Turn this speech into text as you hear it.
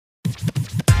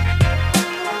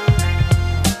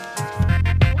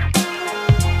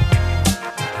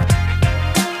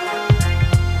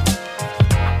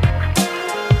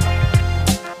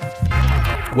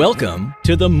Welcome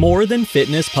to the More Than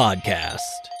Fitness podcast.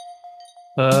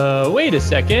 Wait a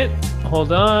second.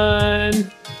 Hold on.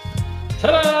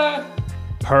 Ta-da!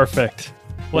 Perfect.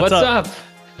 What's up?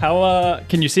 How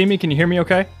can you see me? Can you hear me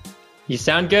okay? You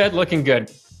sound good, looking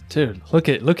good. Dude, look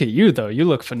at you though. You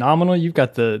look phenomenal. You've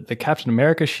got the Captain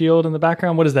America shield in the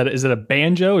background. What is that? Is it a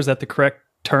banjo? Is that the correct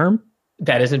term?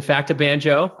 That is in fact a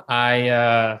banjo.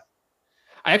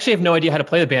 I actually have no idea how to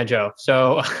play the banjo.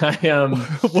 So I am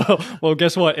well,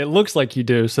 guess what? It looks like you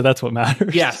do, so that's what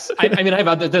matters. Yes. I mean,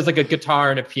 there's like a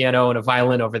guitar and a piano and a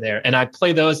violin over there. And I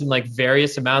play those in like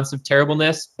various amounts of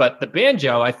terribleness. But the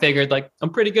banjo, I figured like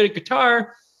I'm pretty good at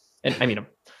guitar. And I mean, I'm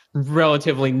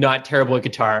relatively not terrible at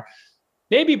guitar.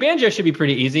 Maybe banjo should be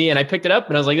pretty easy. And I picked it up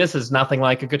and I was like, this is nothing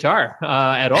like a guitar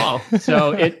at all.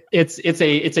 So it's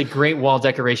a great wall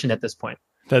decoration at this point.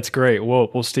 That's great.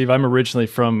 Well, Steve, I'm originally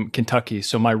from Kentucky,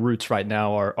 so my roots right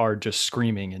now are just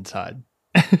screaming inside.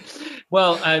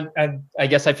 Well, I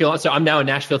guess I feel so. I'm now in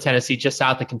Nashville, Tennessee, just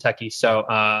south of Kentucky. So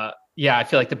yeah, I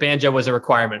feel like the banjo was a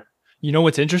requirement. You know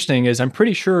what's interesting is I'm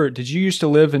pretty sure. Did you used to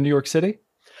live in New York City?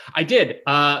 I did.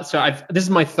 This is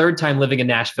my third time living in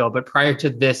Nashville, but prior to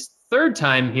this third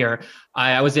time here,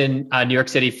 I was in New York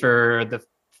City for the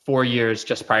 4 years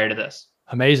just prior to this.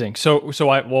 Amazing. So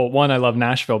I love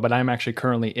Nashville, but I'm actually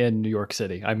currently in New York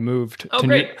City. I moved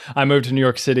to New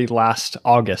York City last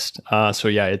August. So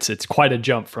yeah, it's quite a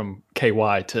jump from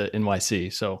KY to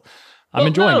NYC. So I'm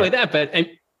enjoying it. Not only that, but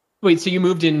wait, so you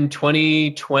moved in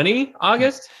 2020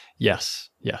 August? Yes,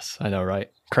 I know,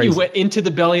 right? Crazy. You went into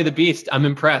the belly of the beast. I'm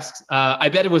impressed. I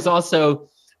bet it was also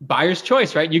buyer's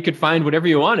choice, right? You could find whatever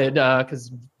you wanted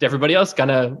because everybody else kind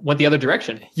of went the other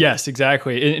direction. Yes,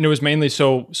 exactly. And it was mainly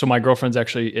so my girlfriend's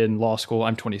actually in law school.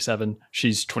 I'm 27.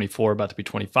 She's 24, about to be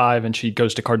 25, and she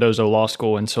goes to Cardozo Law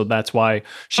School. And so that's why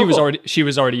she was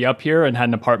already up here and had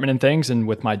an apartment and things. And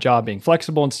with my job being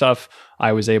flexible and stuff,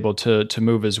 I was able to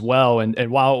move as well.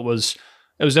 And while it was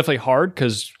definitely hard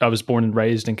because I was born and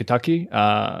raised in Kentucky.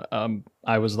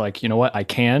 I was like, you know what, I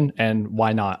can, and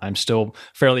why not? I'm still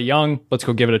fairly young. Let's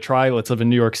go give it a try. Let's live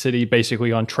in New York City,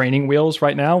 basically on training wheels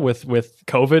right now with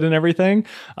COVID and everything.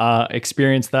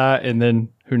 Experience that, and then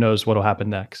who knows what'll happen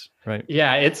next, right?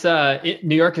 Yeah, it's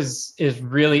New York is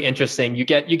really interesting. You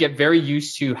get very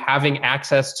used to having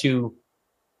access to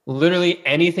literally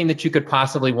anything that you could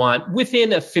possibly want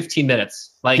within 15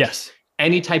 minutes. Like yes.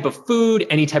 Any type of food,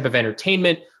 any type of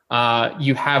entertainment.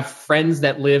 You have friends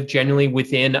that live genuinely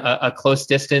within a close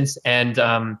distance. And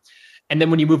then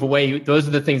when you move away, those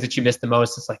are the things that you miss the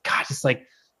most. It's like, God, it's like,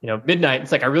 midnight.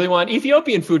 It's like, I really want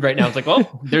Ethiopian food right now. It's like,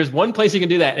 well, there's one place you can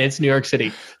do that, and it's New York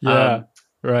City. Yeah,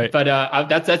 right. But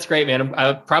that's great, man.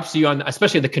 Props to you on,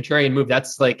 especially the contrarian move.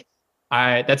 That's like,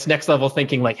 that's next level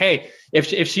thinking. Like, hey,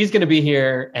 if she's going to be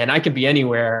here and I can be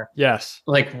anywhere, yes,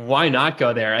 like why not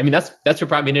go there? I mean, that's what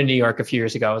brought me to New York a few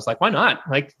years ago. I was like, why not?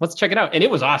 Like, let's check it out, and it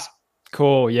was awesome.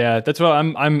 Cool, yeah, that's what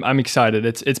I'm excited.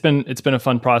 It's been a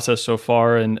fun process so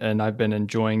far, and I've been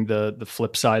enjoying the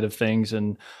flip side of things,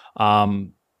 and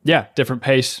yeah, different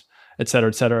pace, et cetera,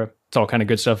 et cetera. It's all kind of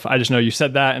good stuff. I just know you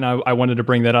said that, and I wanted to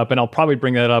bring that up, and I'll probably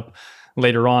bring that up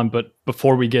later on, but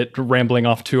before we get rambling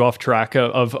off track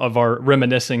of our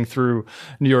reminiscing through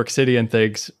New York City and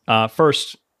things,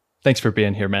 first, thanks for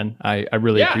being here, man. I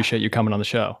really appreciate you coming on the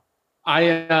show. I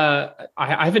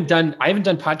haven't done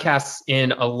podcasts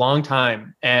in a long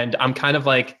time, and I'm kind of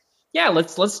like, yeah,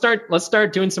 let's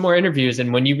start doing some more interviews.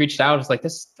 And when you reached out, I was like,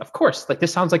 this, of course, like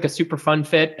this sounds like a super fun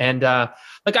fit. And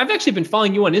like I've actually been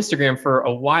following you on Instagram for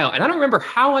a while, and I don't remember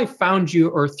how I found you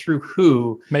or through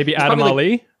who. Maybe it's Adam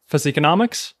Ali.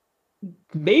 Physiconomics?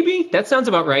 Maybe that sounds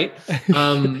about right.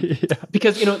 Yeah.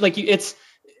 Because it's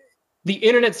the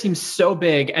internet seems so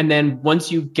big, and then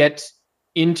once you get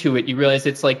into it, you realize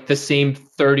it's like the same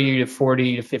 30 to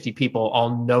 40 to 50 people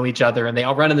all know each other, and they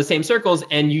all run in the same circles.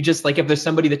 And you just like, if there's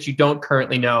somebody that you don't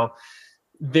currently know,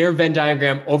 their Venn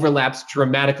diagram overlaps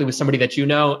dramatically with somebody that you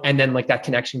know, and then like that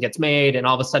connection gets made, and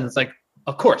all of a sudden it's like,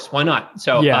 of course, why not?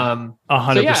 So yeah,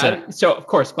 100%. So of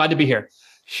course, glad to be here.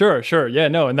 Sure. Yeah,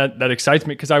 no. And that excites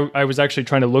me because I was actually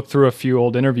trying to look through a few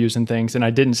old interviews and things, and I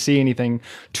didn't see anything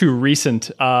too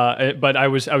recent. But I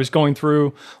was looking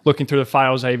through the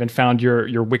files. I even found your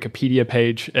Wikipedia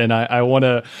page, and I want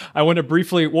to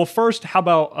briefly, well, first, how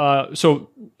about,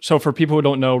 so for people who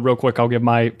don't know, real quick, I'll give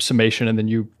my summation and then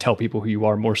you tell people who you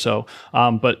are more so.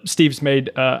 But Steve's made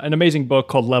an amazing book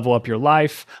called Level Up Your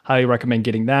Life. Highly recommend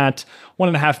getting that.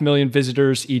 1.5 million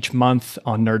visitors each month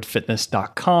on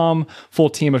nerdfitness.com. Full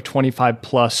team of 25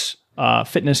 plus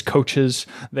fitness coaches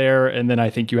there. And then I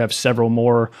think you have several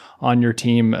more on your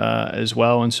team as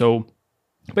well. And so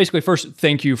basically, first,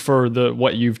 thank you for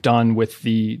what you've done with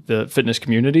the fitness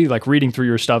community. Like reading through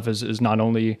your stuff is not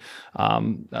only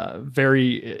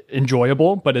very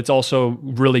enjoyable, but it's also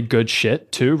really good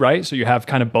shit too, right? So you have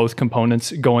kind of both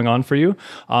components going on for you,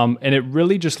 and it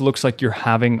really just looks like you're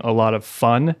having a lot of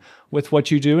fun with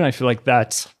what you do, and I feel like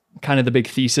that's kind of the big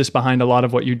thesis behind a lot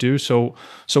of what you do. So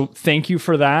thank you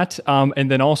for that,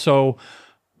 and then also.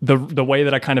 The way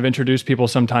that I kind of introduce people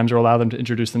sometimes or allow them to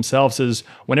introduce themselves is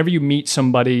whenever you meet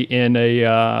somebody in a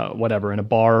in a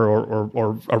bar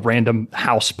or a random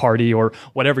house party or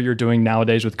whatever you're doing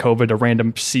nowadays with COVID, a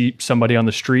random see somebody on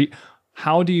the street,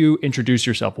 how do you introduce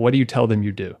yourself? What do you tell them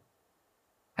you do?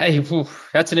 Hey,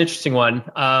 that's an interesting one.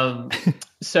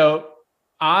 So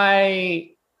I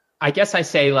guess I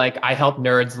say like I help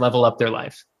nerds level up their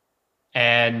life,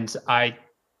 and I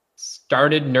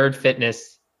started Nerd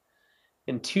Fitness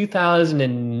in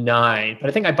 2009, but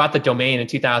I think I bought the domain in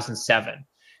 2007.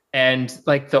 And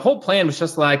like the whole plan was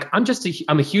just like, I'm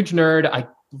a huge nerd. I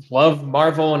love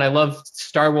Marvel and I love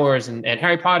Star Wars and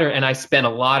Harry Potter. And I spent a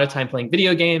lot of time playing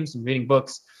video games and reading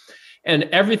books. And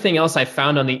everything else I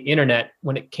found on the internet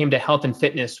when it came to health and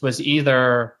fitness was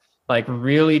either like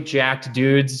really jacked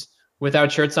dudes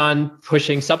without shirts on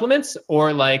pushing supplements,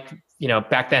 or like,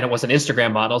 back then it wasn't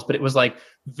Instagram models, but it was like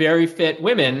very fit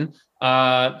women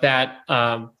that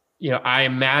I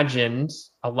imagined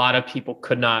a lot of people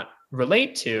could not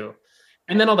relate to.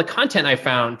 And then all the content I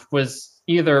found was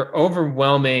either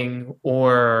overwhelming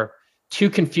or too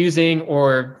confusing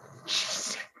or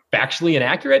factually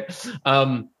inaccurate.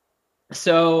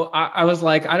 So I was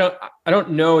like, I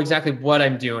don't know exactly what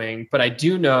I'm doing, but I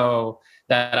do know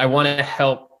that I want to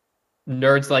help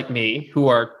nerds like me who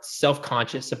are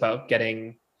self-conscious about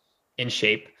getting in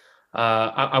shape.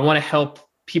 I want to help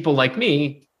people like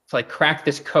me to like crack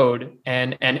this code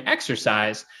and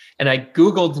exercise. And I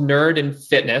Googled nerd and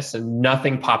fitness and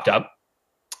nothing popped up.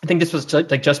 I think this was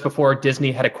just before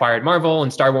Disney had acquired Marvel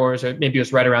and Star Wars, or maybe it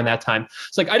was right around that time.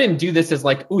 It's like, I didn't do this as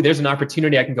like, ooh, there's an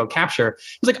opportunity I can go capture. It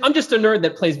was like, I'm just a nerd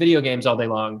that plays video games all day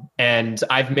long. And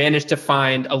I've managed to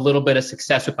find a little bit of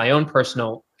success with my own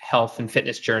personal health and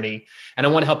fitness journey. And I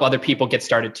want to help other people get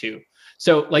started too.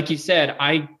 So like you said,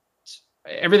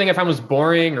 everything I found was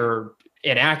boring or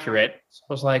inaccurate. So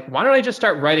I was like, why don't I just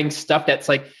start writing stuff that's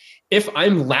like, if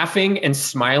I'm laughing and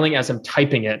smiling as I'm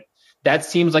typing it, that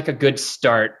seems like a good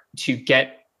start to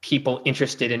get people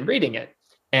interested in reading it.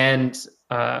 And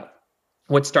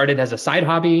what started as a side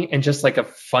hobby and just like a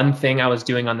fun thing I was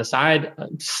doing on the side,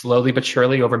 slowly but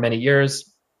surely over many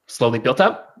years, slowly built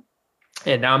up.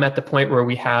 And now I'm at the point where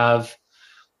we have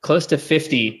close to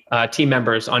 50 team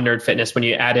members on Nerd Fitness when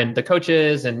you add in the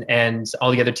coaches and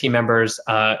all the other team members,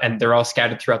 and they're all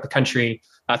scattered throughout the country,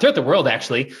 throughout the world,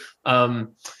 actually.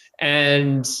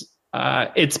 And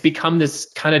it's become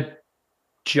this kind of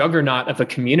juggernaut of a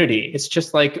community. It's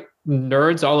just like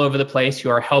nerds all over the place who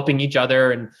are helping each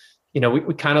other. And,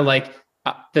 we kind of like,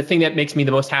 the thing that makes me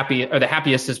the most happy or the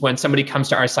happiest is when somebody comes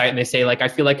to our site and they say like, I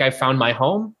feel like I found my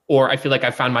home, or I feel like I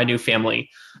found my new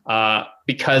family,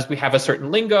 because we have a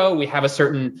certain lingo, we have a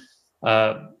certain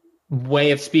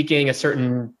way of speaking, a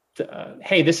certain,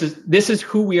 hey, this is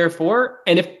who we are for.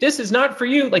 And if this is not for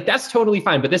you, like that's totally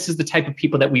fine. But this is the type of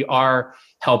people that we are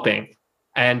helping.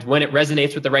 And when it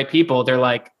resonates with the right people, they're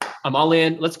like, I'm all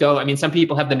in, let's go. I mean, some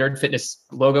people have the Nerd Fitness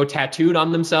logo tattooed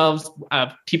on themselves.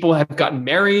 People have gotten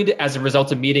married as a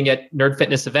result of meeting at Nerd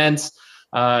Fitness events.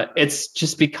 It's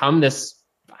just become this,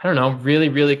 I don't know, really,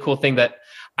 really cool thing that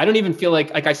I don't even feel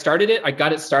like I started it, I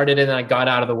got it started and then I got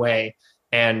out of the way.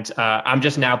 And I'm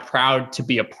just now proud to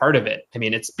be a part of it. I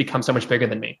mean, it's become so much bigger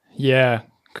than me. Yeah.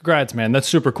 Congrats, man. That's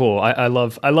super cool. I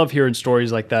love hearing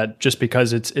stories like that, just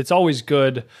because it's always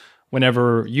good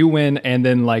whenever you win and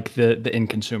then like the end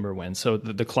consumer wins. So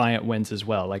the client wins as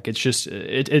well. Like it's just,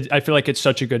 I feel like it's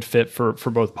such a good fit for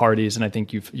both parties. And I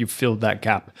think you've filled that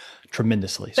gap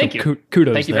tremendously. Thank you.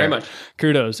 Kudos. Thank you very much.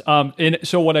 Kudos. And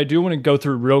so what I do want to go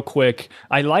through real quick,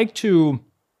 I like to,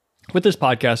 with this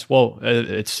podcast, well,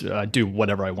 it's do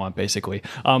whatever I want basically.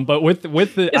 But with the,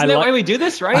 isn't that why we do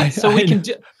this, right? We can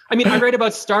do. I mean, I write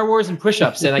about Star Wars and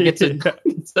push-ups, and I get to.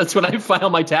 That's what I file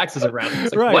my taxes around.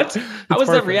 It's like, right. What? How is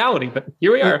that reality? But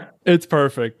here we are. It's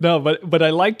perfect. No, but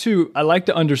I like to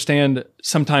understand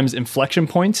sometimes inflection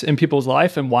points in people's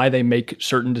life and why they make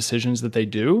certain decisions that they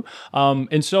do.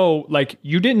 And so, like,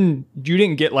 you didn't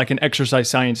get like an exercise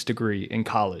science degree in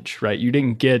college, right? You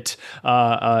didn't get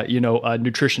a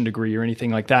nutrition degree or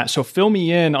anything like that. So fill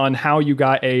me in on how you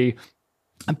got a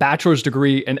bachelor's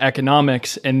degree in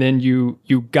economics and then you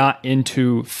got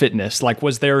into fitness. Like,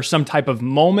 was there some type of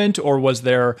moment, or was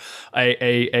there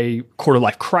a quarter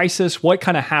life crisis? What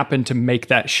kind of happened to make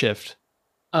that shift?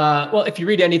 Well, if you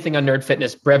read anything on Nerd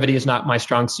Fitness, brevity is not my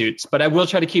strong suit, but I will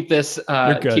try to keep this.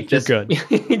 You're good.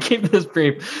 Keep this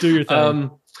brief. Do your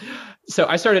thing. So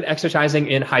I started exercising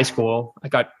in high school. I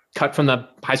got cut from the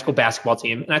high school basketball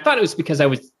team, and I thought it was because I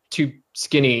was too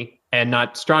skinny and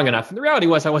not strong enough. And the reality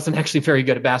was I wasn't actually very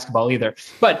good at basketball either.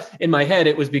 But in my head,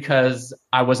 it was because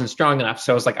I wasn't strong enough.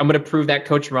 So I was like, I'm going to prove that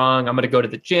coach wrong. I'm going to go to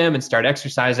the gym and start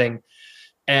exercising.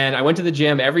 And I went to the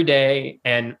gym every day.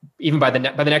 And even by the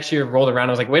next year rolled around,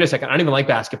 I was like, wait a second, I don't even like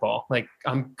basketball. Like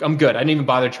I'm good. I didn't even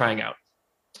bother trying out.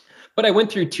 But I went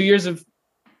through 2 years of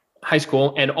high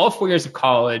school and all 4 years of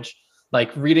college,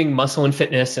 like reading Muscle and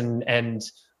Fitness and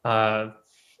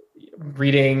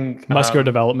reading muscular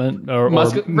development or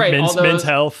men's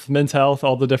health,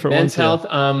 all the different men's ones.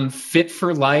 Health, Fit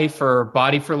for Life or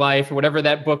Body for Life or whatever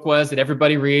that book was that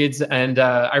everybody reads. And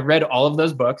I read all of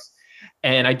those books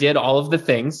and I did all of the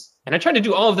things, and I tried to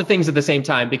do all of the things at the same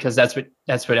time because that's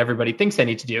what everybody thinks I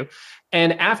need to do.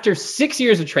 And after 6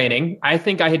 years of training, I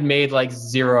think I had made like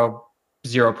zero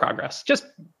progress, just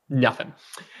nothing.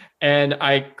 And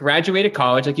I graduated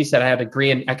college. Like you said, I had a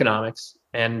degree in economics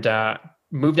and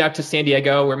moved out to San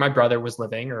Diego where my brother was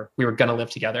living, or we were going to live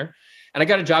together. And I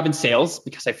got a job in sales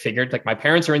because I figured like my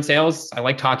parents are in sales. I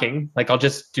like talking, like I'll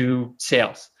just do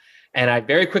sales. And I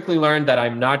very quickly learned that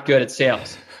I'm not good at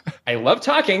sales. I love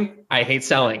talking. I hate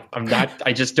selling.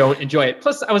 I just don't enjoy it.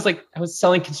 Plus I was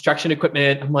selling construction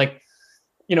equipment. I'm like,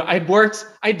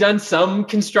 I'd done some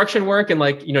construction work and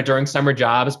like, during summer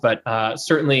jobs, but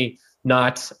certainly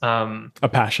not a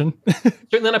passion.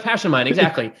 Certainly not a passion of mine.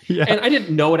 Exactly. Yeah. And I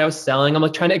didn't know what I was selling. I'm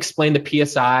like trying to explain the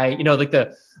PSI, like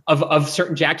of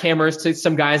certain jackhammers to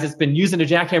some guys that's been using a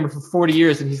jackhammer for 40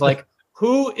 years. And he's like,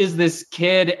 who is this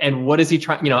kid and what is he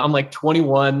trying? I'm like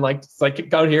 21, like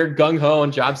out here gung ho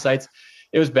on job sites.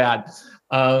 It was bad.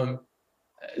 But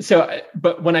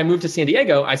when I moved to San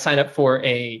Diego, I signed up for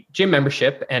a gym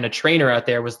membership, and a trainer out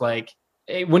there was like,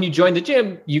 hey, when you join the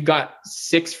gym, you got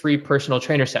 6 free personal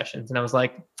trainer sessions. And I was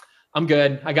like, I'm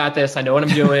good. I got this. I know what I'm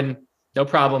doing. No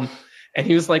problem. And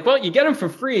he was like, well, you get them for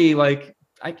free. Like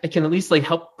I can at least like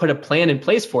help put a plan in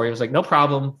place for you. I was like, no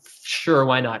problem. Sure.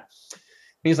 Why not?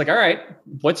 And he's like, all right,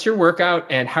 what's your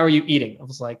workout and how are you eating? I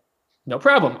was like, no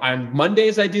problem. On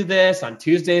Mondays, I do this. On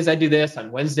Tuesdays, I do this.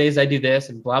 On Wednesdays, I do this,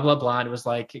 and blah, blah, blah. And it was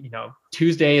like,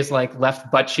 Tuesday is like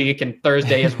left butt cheek and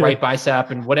Thursday is right bicep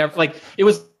and whatever. Like it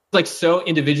was like so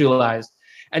individualized.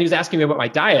 And he was asking me about my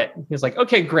diet. He was like,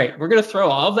 okay, great. We're going to throw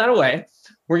all of that away.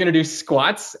 We're going to do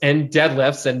squats and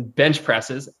deadlifts and bench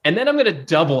presses. And then I'm going to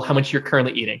double how much you're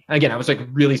currently eating. And again, I was like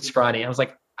really scrawny. I was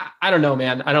like, I don't know,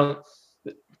 man.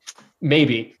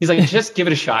 Maybe. He's like, just give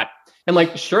it a shot. And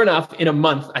like, sure enough, in a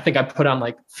month, I think I put on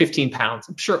like 15 pounds.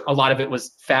 I'm sure a lot of it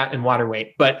was fat and water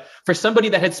weight. But for somebody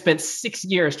that had spent 6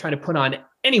 years trying to put on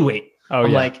any weight,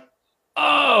 I'm like,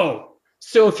 oh,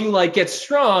 so if you like get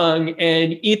strong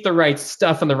and eat the right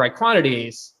stuff in the right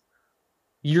quantities,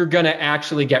 you're going to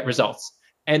actually get results.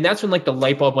 And that's when like the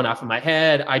light bulb went off in my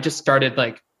head. I just started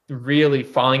like really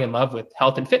falling in love with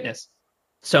health and fitness.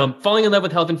 So I'm falling in love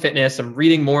with health and fitness. I'm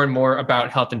reading more and more about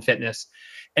health and fitness.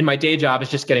 And my day job is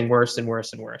just getting worse and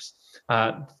worse and worse.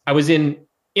 I was in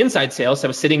inside sales. So I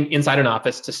was sitting inside an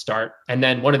office to start. And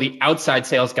then one of the outside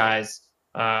sales guys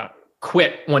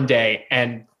quit one day.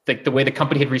 And the way the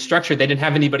company had restructured, they didn't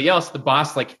have anybody else. The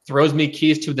boss like throws me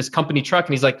keys to this company truck.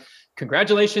 And he's like,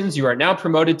 congratulations, you are now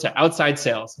promoted to outside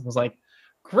sales. I was like,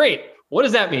 great. What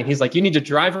does that mean? He's like, you need to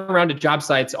drive around to job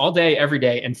sites all day, every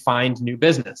day and find new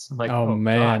business. I'm like, oh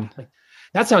man. Like,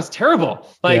 that sounds terrible.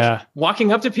 Like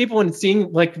walking up to people and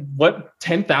seeing like what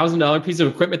 $10,000 piece of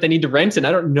equipment they need to rent. And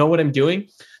I don't know what I'm doing.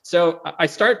 So I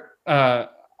I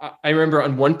remember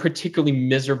on one particularly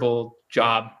miserable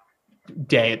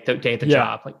day at the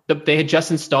job, like they had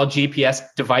just installed GPS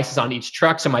devices on each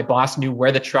truck. So my boss knew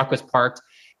where the truck was parked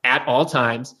at all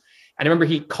times. And I remember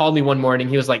he called me one morning.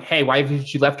 He was like, hey, why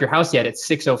haven't you left your house yet? It's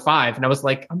 6:05. And I was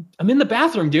like, I'm in the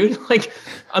bathroom, dude. Like,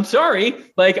 I'm sorry.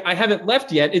 Like, I haven't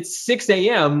left yet. It's 6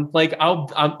 a.m. Like,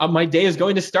 my day is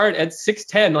going to start at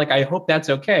 6:10. Like, I hope that's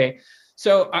okay.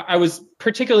 So I was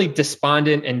particularly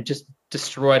despondent and just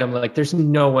destroyed. I'm like, there's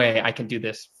no way I can do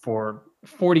this for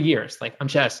 40 years. Like, I'm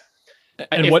sorry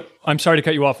to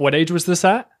cut you off. What age was this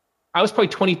at? I was probably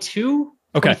 22,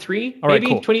 23, all right,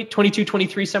 maybe cool. 22,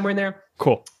 23, somewhere in there.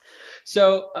 Cool.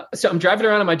 So I'm driving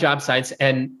around on my job sites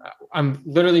and I'm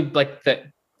literally like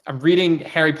I'm reading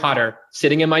Harry Potter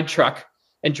sitting in my truck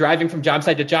and driving from job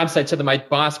site to job site so that my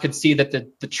boss could see that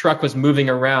the truck was moving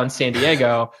around San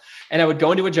Diego. And I would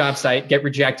go into a job site, get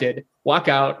rejected, walk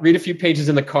out, read a few pages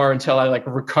in the car until I like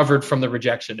recovered from the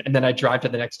rejection. And then I drive to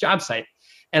the next job site.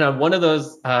 And on one of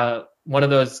those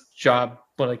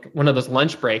one of those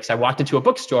lunch breaks, I walked into a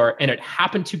bookstore, and it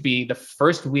happened to be the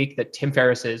first week that Tim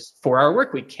Ferriss's 4 Hour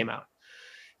Workweek came out.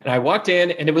 And I walked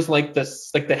in, and it was like this,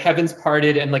 like the heavens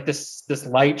parted, and like this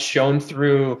light shone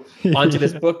through onto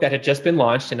this book that had just been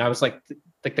launched. And I was like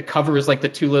the cover is like the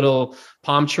two little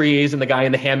palm trees and the guy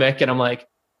in the hammock. And I'm like,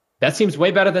 that seems way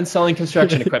better than selling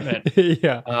construction equipment.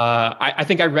 Yeah. I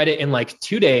think I read it in like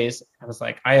 2 days. I was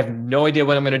like, I have no idea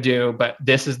what I'm going to do, but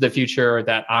this is the future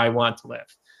that I want to live.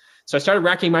 So I started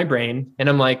racking my brain, and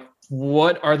I'm like,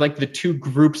 what are like the two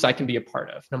groups I can be a part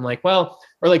of? And I'm like, well,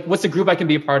 or like, what's the group I can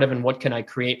be a part of, and what can I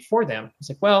create for them? It's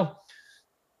like, well,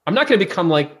 I'm not going to become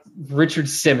like Richard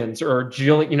Simmons or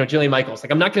Jillian Michaels.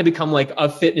 Like, I'm not going to become like a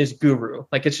fitness guru.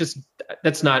 Like, it's just,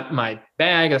 that's not my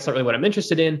bag. That's not really what I'm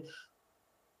interested in.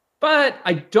 But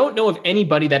I don't know of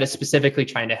anybody that is specifically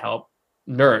trying to help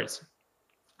nerds.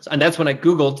 And that's when I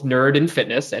Googled nerd and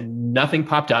fitness, and nothing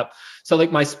popped up. So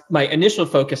like my initial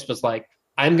focus was like,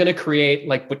 I'm going to create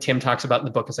like what Tim talks about in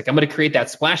the book. It's like, I'm going to create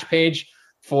that splash page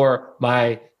for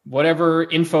my whatever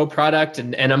info product,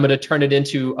 and I'm going to turn it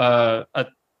into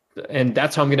and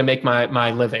that's how I'm going to make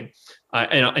my living.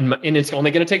 And it's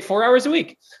only going to take 4 hours a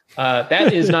week.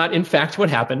 That is not, in fact, what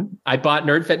happened. I bought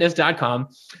nerdfitness.com.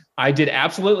 I did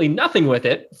absolutely nothing with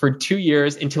it for 2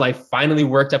 years until I finally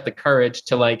worked up the courage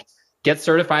to like get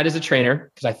certified as a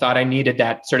trainer, because I thought I needed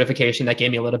that certification. That gave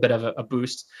me a little bit of a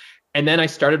boost. And then I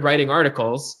started writing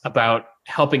articles about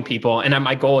helping people. And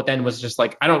my goal then was just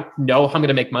like, I don't know how I'm going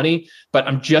to make money, but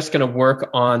I'm just going to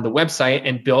work on the website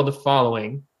and build a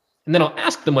following. And then I'll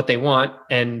ask them what they want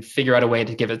and figure out a way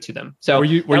to give it to them. So were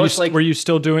you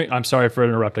still doing, I'm sorry for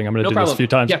interrupting. I'm going to do this a few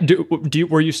times. Yeah.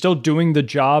 Were you still doing the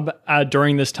job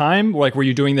during this time? Like, were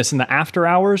you doing this in the after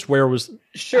hours? How was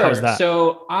that?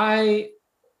 So I'm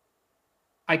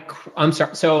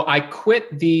sorry. So I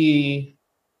quit the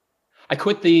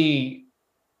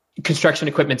construction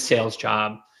equipment sales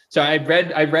job. So I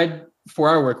read 4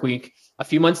 Hour Workweek. A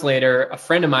few months later, a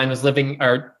friend of mine was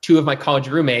two of my college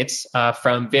roommates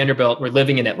from Vanderbilt were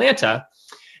living in Atlanta.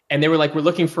 And they were like, we're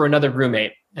looking for another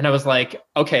roommate. And I was like,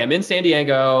 okay, I'm in San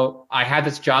Diego. I have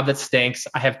this job that stinks.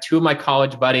 I have two of my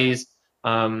college buddies.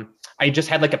 I just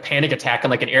had like a panic attack on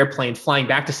like an airplane flying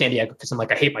back to San Diego, because I'm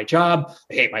like, I hate my job.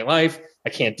 I hate my life. I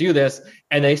can't do this.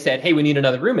 And they said, hey, we need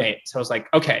another roommate. So I was like,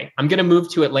 okay, I'm going to move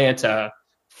to Atlanta,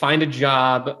 find a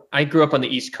job. I grew up on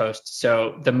the East Coast,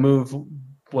 so the move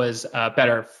was a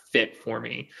better fit for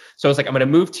me. So I was like, I'm going to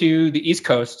move to the East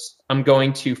Coast. I'm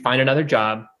going to find another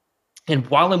job. And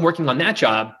while I'm working on that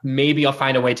job, maybe I'll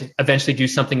find a way to eventually do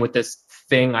something with this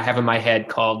thing I have in my head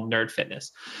called nerd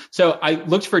fitness. So I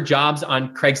looked for jobs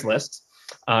on Craigslist,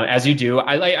 as you do.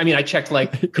 I checked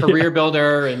like Career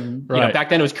Builder, and back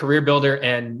then it was Career Builder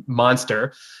and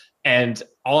Monster. And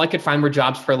all I could find were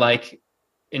jobs for like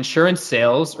insurance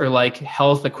sales or like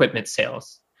health equipment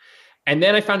sales. And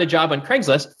then I found a job on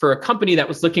Craigslist for a company that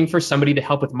was looking for somebody to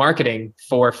help with marketing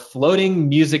for floating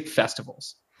music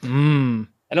festivals.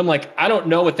 And I'm like, I don't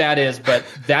know what that is, but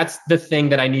that's the thing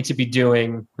that I need to be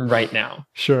doing right now.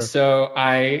 Sure. So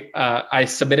I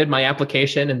submitted my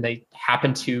application, and they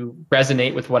happened to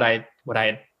resonate with what I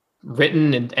had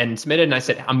written and submitted. And I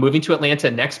said, I'm moving to Atlanta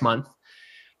next month.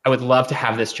 I would love to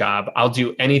have this job. I'll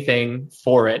do anything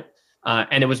for it.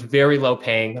 And it was very low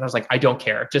paying. And I was like, I don't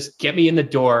care. Just get me in the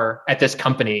door at this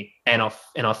company, and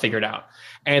I'll figure it out.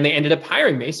 And they ended up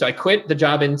hiring me. So I quit the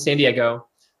job in San Diego,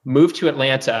 moved to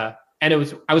Atlanta. And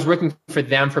I was working for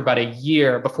them for about a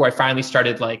year before I finally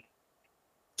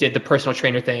did the personal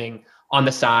trainer thing on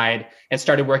the side and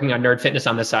started working on nerd fitness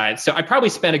on the side. So I probably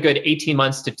spent a good 18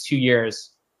 months to 2 years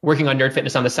working on nerd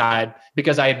fitness on the side,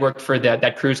 because I had worked for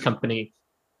that cruise company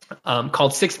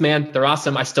called Six Man. They're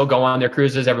awesome. I still go on their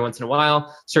cruises every once in a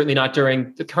while, certainly not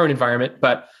during the current environment,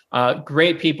 but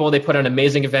great people. They put on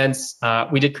amazing events.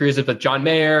 We did cruises with John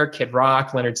Mayer, Kid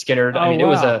Rock, Leonard Skinner.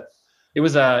 Wow.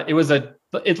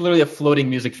 It's literally a floating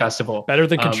music festival. Better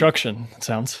than construction, it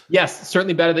sounds. Yes,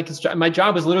 certainly better than construction. My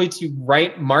job was literally to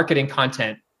write marketing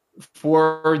content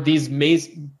for these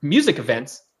music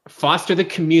events, foster the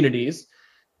communities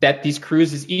that these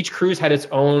cruises, each cruise had its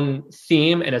own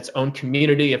theme and its own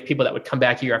community of people that would come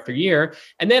back year after year.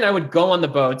 And then I would go on the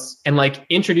boats and like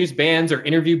introduce bands or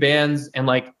interview bands and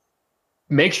like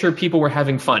make sure people were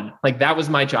having fun. Like that was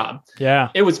my job. Yeah.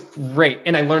 It was great.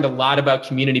 And I learned a lot about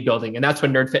community building. And that's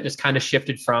when nerd fitness kind of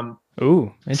shifted from,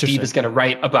 Steve is going to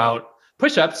write about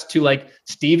push-ups to like,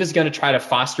 Steve is going to try to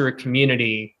foster a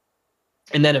community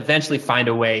and then eventually find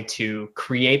a way to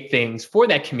create things for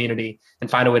that community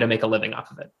and find a way to make a living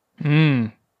off of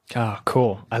it. Oh,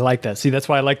 cool. I like that. See, that's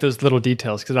why I like those little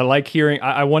details, because I like hearing,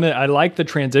 I like the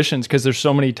transitions, because there's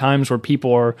so many times where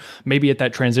people are maybe at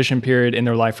that transition period in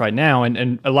their life right now.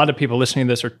 And a lot of people listening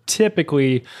to this are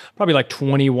typically probably like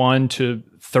 21 to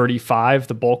 35,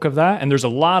 the bulk of that. And there's a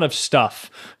lot of stuff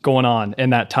going on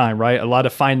in that time, right? A lot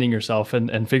of finding yourself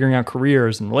and figuring out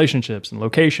careers and relationships and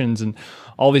locations and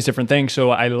all these different things.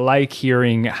 So I like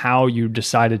hearing how you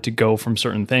decided to go from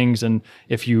certain things, and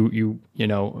if you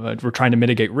were trying to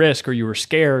mitigate risk, or you were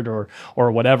scared, or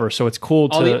whatever. So it's cool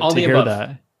to hear above.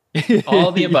 that.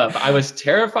 All the above. I was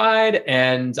terrified,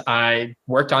 and I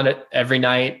worked on it every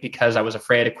night because I was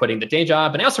afraid of quitting the day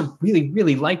job. And I also really,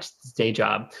 really liked the day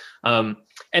job.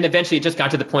 And eventually it just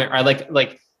got to the point where I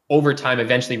like over time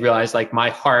eventually realized like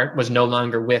my heart was no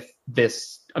longer with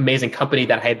this amazing company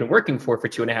that I had been working for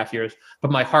 2.5 years,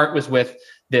 but my heart was with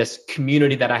this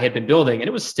community that I had been building. And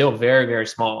it was still very, very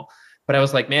small. But I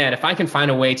was like, man, if I can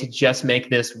find a way to just make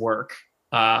this work,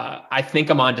 I think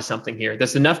I'm onto something here.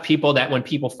 There's enough people that when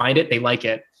people find it, they like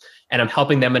it, and I'm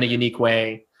helping them in a unique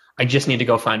way. I just need to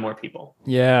go find more people.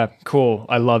 Yeah, cool.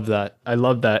 I love that.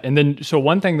 And then, so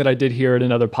one thing that I did hear at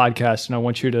another podcast, and I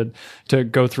want you to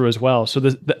go through as well. So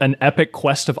an epic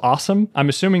quest of awesome, I'm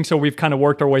assuming. So we've kind of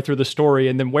worked our way through the story,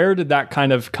 and then where did that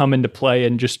kind of come into play,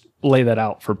 and just lay that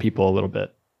out for people a little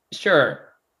bit? Sure.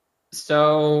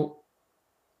 So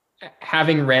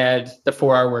having read The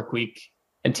 4 Hour Work Week,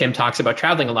 and Tim talks about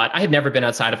traveling a lot, I had never been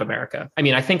outside of America. I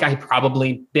mean, I think I had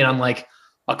probably been on like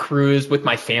a cruise with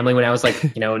my family when I was like,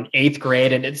 in 8th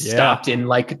grade, and it stopped in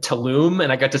like Tulum,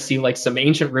 and I got to see like some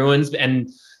ancient ruins,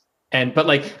 but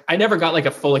like I never got like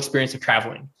a full experience of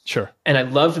traveling. Sure. And I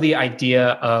loved the idea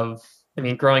of,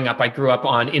 growing up, I grew up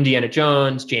on Indiana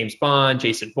Jones, James Bond,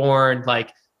 Jason Bourne,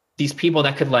 like these people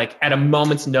that could like at a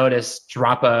moment's notice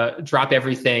drop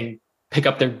everything, pick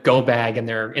up their go bag in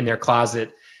their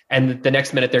closet, and the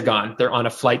next minute they're gone. They're on a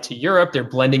flight to Europe. They're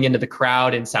blending into the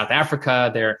crowd in South Africa.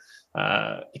 They're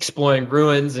exploring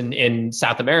ruins in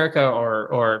South America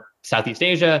or Southeast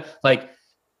Asia. Like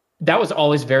that was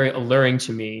always very alluring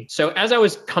to me. So as I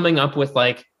was coming up with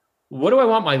like, what do I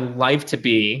want my life to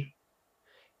be?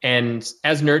 And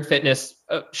as Nerd Fitness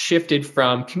shifted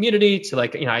from community to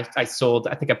like, I sold,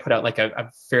 I think I put out like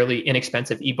a fairly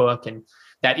inexpensive ebook, and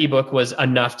that ebook was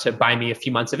enough to buy me a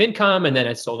few months of income. And then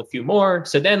I sold a few more.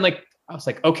 So then like, I was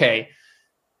like, okay,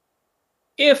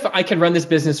 if I can run this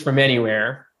business from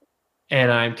anywhere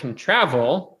and I can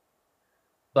travel,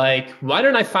 like, why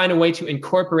don't I find a way to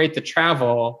incorporate the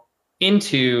travel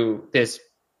into this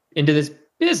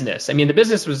business? I mean, the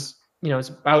business was, it's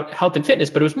about health and fitness,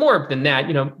 but it was more than that.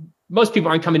 Most people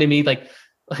aren't coming to me like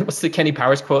what's the Kenny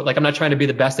Powers quote? Like, I'm not trying to be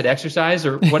the best at exercise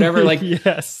or whatever. Like,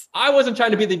 yes, I wasn't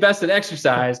trying to be the best at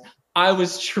exercise. I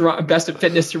was best at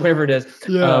fitness or whatever it is.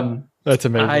 Yeah, that's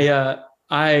amazing.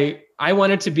 I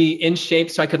wanted to be in shape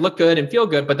so I could look good and feel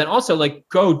good, but then also like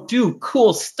go do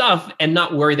cool stuff and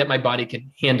not worry that my body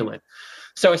could handle it.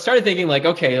 So I started thinking like,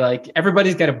 okay, like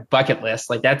everybody's got a bucket list.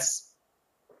 Like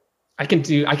I can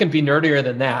be nerdier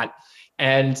than that.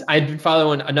 And I'd been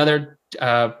following another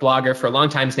blogger for a long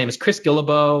time. His name is Chris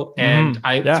Guillebeau. And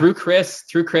through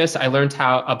Chris, I learned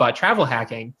about travel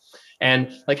hacking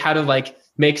and like how to like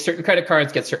make certain credit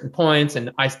cards, get certain points.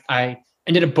 And I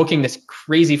ended up booking this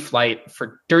crazy flight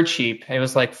for dirt cheap. It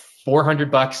was like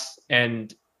 $400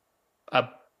 and I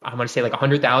want to say like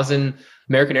 100,000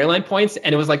 American airline points.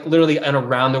 And it was like literally an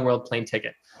around the world plane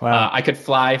ticket. Wow. I could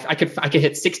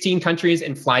hit 16 countries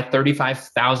and fly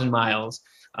 35,000 miles.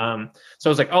 So I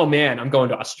was like, oh man, I'm going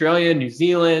to Australia, New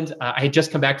Zealand. I had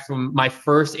just come back from my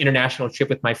first international trip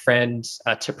with my friend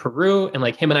to Peru, and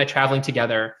like him and I traveling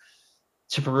together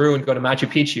to Peru and go to Machu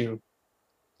Picchu. I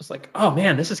was like, oh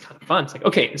man, this is kind of fun. It's like,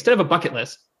 okay, instead of a bucket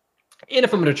list, and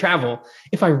if I'm going to travel,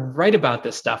 if I write about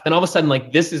this stuff, then all of a sudden,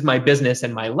 like this is my business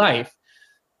and my life.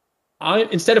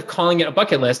 Instead of calling it a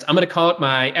bucket list, I'm going to call it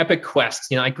my epic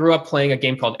quest. I grew up playing a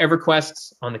game called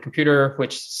EverQuest on the computer,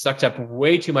 which sucked up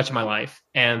way too much of my life.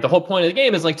 And the whole point of the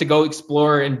game is like to go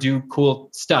explore and do cool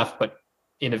stuff, but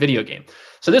in a video game.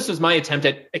 So this was my attempt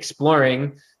at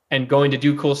exploring and going to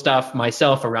do cool stuff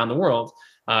myself around the world.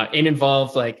 It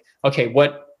involved like, okay,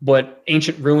 what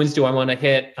ancient ruins do I want to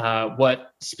hit?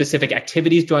 What specific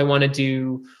activities do I want to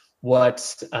do? What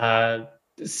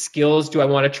skills do I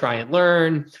want to try and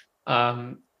learn?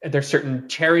 There's certain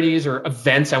charities or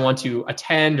events I want to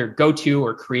attend or go to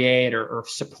or create or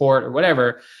support or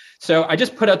whatever. So I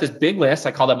just put out this big list.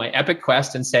 I called it my epic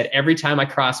quest and said, every time I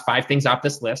cross 5 things off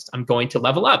this list, I'm going to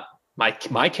level up.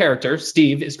 My character,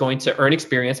 Steve, is going to earn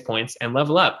experience points and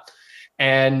level up.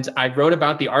 And I wrote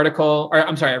about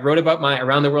I wrote about my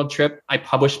around the world trip. I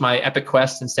published my epic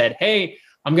quest and said, hey,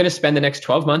 I'm going to spend the next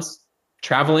 12 months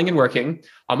traveling and working.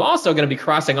 I'm also going to be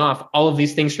crossing off all of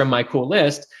these things from my cool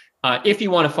list. If you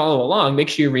want to follow along, make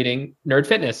sure you're reading Nerd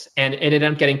Fitness. And it ended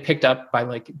up getting picked up by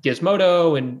like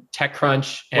Gizmodo and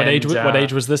TechCrunch. What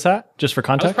age was this at? Just for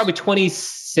context? I was probably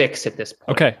 26 at this point.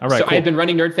 Okay. All right. So cool. I had been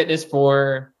running Nerd Fitness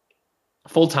for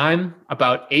full time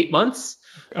about 8 months.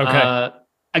 Okay.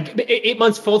 8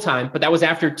 months full time, but that was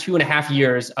after 2.5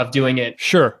 years of doing it.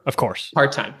 Sure. Of course.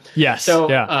 Part time. Yes. So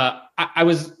yeah. I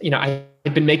was, I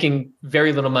had been making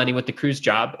very little money with the cruise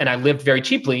job and I lived very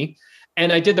cheaply.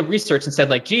 And I did the research and said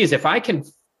like, geez, if I can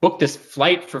book this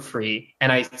flight for free and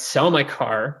I sell my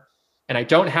car and I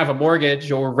don't have a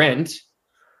mortgage or rent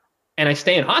and I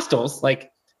stay in hostels, like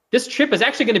this trip is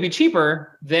actually going to be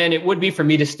cheaper than it would be for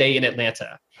me to stay in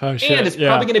Atlanta. Oh, shit. And it's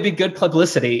probably going to be good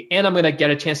publicity. And I'm going to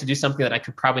get a chance to do something that I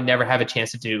could probably never have a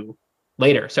chance to do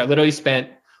later. So I literally spent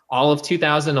all of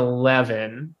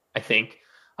 2011, I think.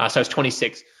 So I was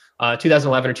 26,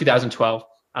 2011 or 2012,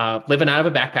 living out of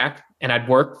a backpack. And I'd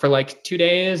work for like 2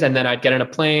 days and then I'd get on a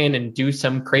plane and do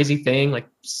some crazy thing like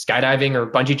skydiving or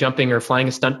bungee jumping or flying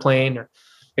a stunt plane or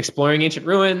exploring ancient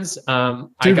ruins. I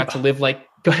got to live like,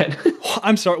 go ahead.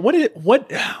 I'm sorry. What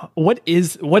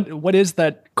is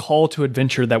that call to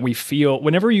adventure that we feel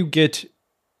whenever you get,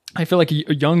 I feel like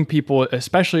young people,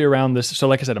 especially around this. So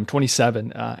like I said, I'm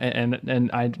 27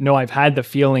 and I know I've had the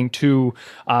feeling to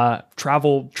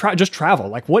just travel.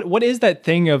 Like what is that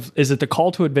thing of, is it the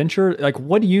call to adventure? Like,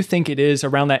 what do you think it is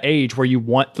around that age where you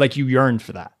yearn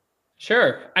for that?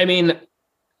 Sure. I mean,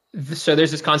 so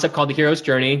there's this concept called the hero's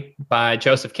journey by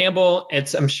Joseph Campbell.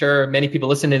 I'm sure many people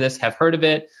listening to this have heard of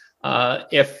it.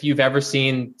 If you've ever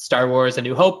seen Star Wars: A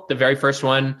New Hope, the very first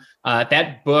one,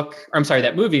 that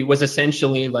movie was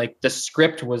essentially like the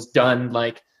script was done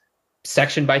like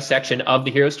section by section of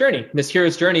the hero's journey. This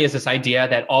hero's journey is this idea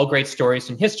that all great stories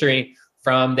in history,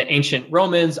 from the ancient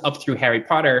Romans up through Harry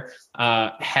Potter,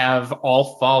 have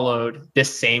all followed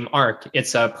this same arc.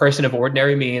 It's a person of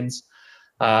ordinary means.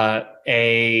 There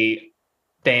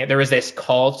is this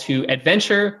call to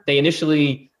adventure. They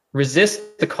initially resist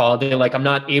the call. They're like, I'm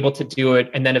not able to do it.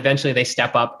 And then eventually they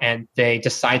step up and they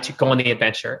decide to go on the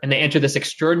adventure. And they enter this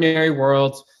extraordinary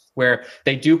world where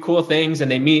they do cool things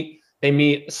and they meet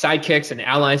sidekicks and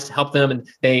allies to help them. And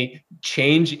they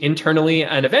change internally.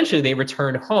 And eventually they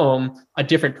return home a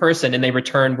different person, and they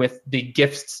return with the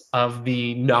gifts of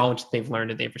the knowledge they've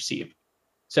learned and they've received.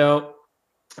 So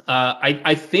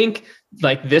I think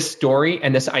like this story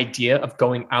and this idea of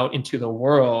going out into the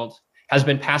world has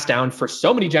been passed down for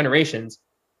so many generations,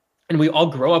 and we all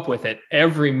grow up with it.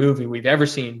 Every movie we've ever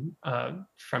seen,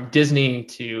 from Disney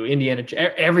to Indiana,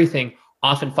 everything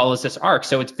often follows this arc.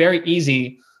 So it's very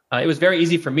easy. It was very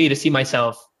easy for me to see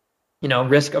myself,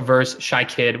 risk averse, shy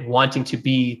kid wanting to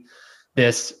be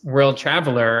this world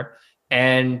traveler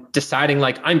and deciding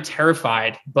like, I'm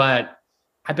terrified, but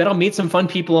I bet I'll meet some fun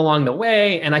people along the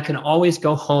way and I can always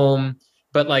go home.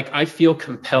 But like, I feel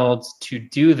compelled to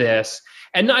do this,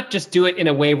 and not just do it in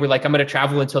a way where like, I'm going to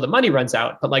travel until the money runs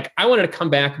out, but like, I wanted to come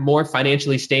back more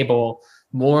financially stable,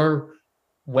 more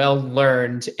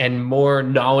well-learned, and more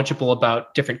knowledgeable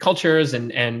about different cultures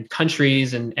and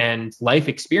countries and life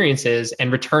experiences,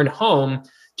 and return home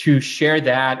to share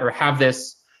that or have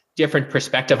this different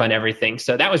perspective on everything.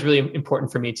 So that was really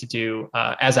important for me to do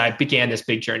as I began this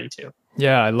big journey too.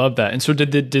 Yeah, I love that. And so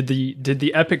did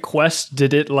the epic quest,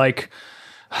 did it like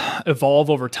evolve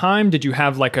over time? Did you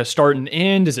have like a start and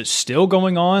end? Is it still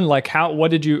going on? Like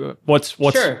what's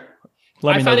Sure.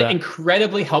 I found it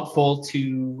incredibly helpful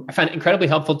to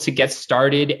get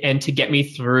started and to get me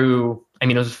through. I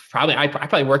mean, I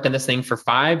probably worked on this thing for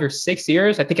 5 or 6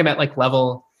 years. I think I'm at like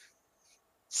level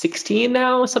 16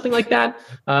 now, something like that.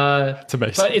 It's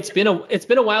amazing. But it's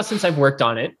been a while since I've worked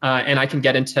on it, and I can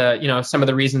get into some of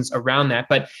the reasons around that.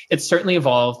 But it's certainly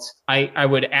evolved. I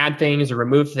would add things or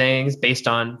remove things based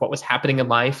on what was happening in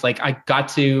life. Like I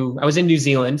was in New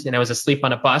Zealand and I was asleep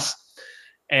on a bus,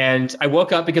 and I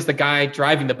woke up because the guy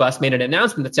driving the bus made an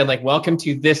announcement that said like, "Welcome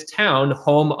to this town,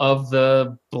 home of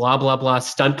the blah blah blah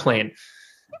stunt plane."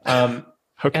 Okay.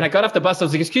 And I got off the bus. I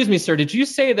was like, "Excuse me, sir, did you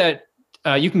say that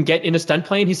you can get in a stunt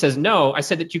plane?" He says, "No, I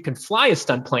said that you can fly a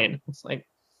stunt plane." It's like,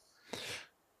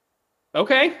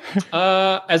 okay.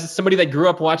 As somebody that grew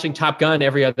up watching Top Gun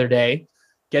every other day,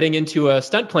 getting into a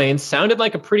stunt plane sounded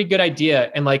like a pretty good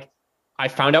idea. And like, I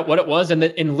found out what it was.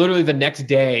 And literally the next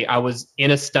day I was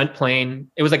in a stunt plane.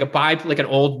 It was like an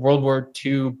old World War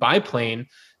II biplane,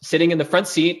 sitting in the front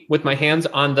seat with my hands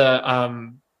on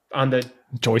the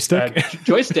joystick.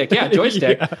 Joystick. Yeah.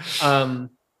 Joystick. Yeah.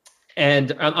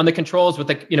 And on the controls with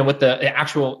the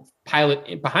actual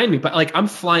pilot behind me, but like I'm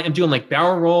flying, I'm doing like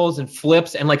barrel rolls and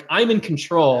flips and like I'm in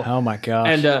control. Oh my gosh.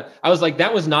 And I was like,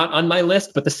 that was not on my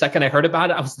list. But the second I heard about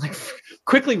it, I was like,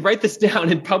 quickly write this down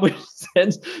and publish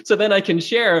it so then I can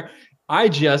share. I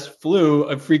just flew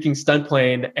a freaking stunt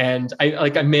plane and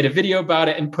I made a video about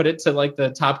it and put it to like the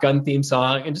Top Gun theme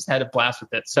song and just had a blast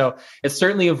with it. So it's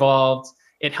certainly evolved.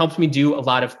 It helps me do a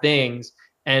lot of things.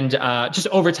 And just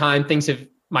over time,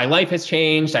 my life has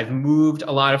changed. I've moved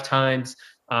a lot of times.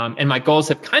 And my goals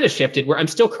have kind of shifted where I'm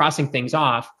still crossing things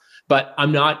off, but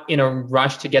I'm not in a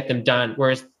rush to get them done.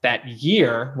 Whereas that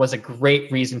year was a great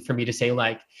reason for me to say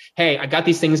like, hey, I got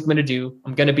these things I'm going to do.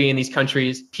 I'm going to be in these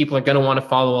countries. People are going to want to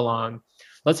follow along.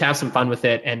 Let's have some fun with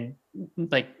it and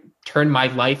like turn my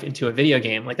life into a video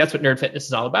game. Like that's what Nerd Fitness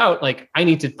is all about. Like I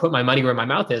need to put my money where my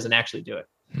mouth is and actually do it.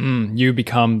 You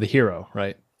become the hero,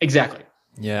 right? Exactly.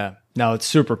 Yeah. No, it's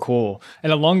super cool.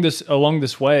 And along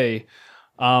this way,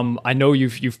 I know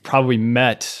you've probably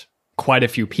met quite a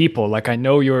few people. Like I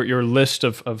know your list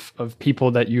of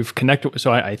people that you've connected with.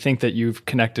 So I think that you've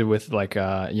connected with like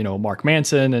Mark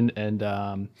Manson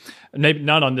and maybe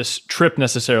not on this trip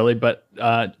necessarily, but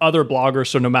other bloggers.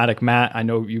 So Nomadic Matt, I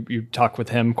know you talk with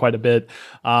him quite a bit.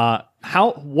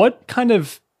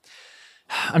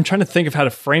 I'm trying to think of how to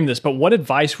frame this, but what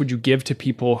advice would you give to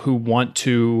people who want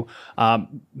to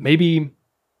maybe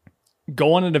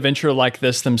go on an adventure like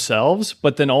this themselves,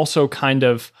 but then also kind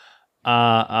of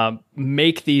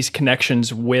make these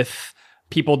connections with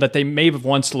people that they may have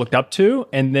once looked up to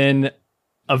and then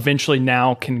eventually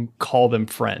now can call them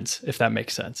friends, if that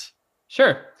makes sense?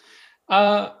 Sure.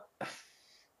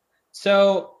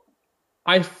 So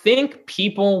I think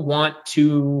people want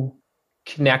to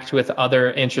connect with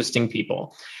other interesting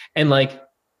people. And like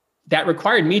that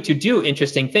required me to do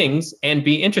interesting things and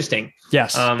be interesting.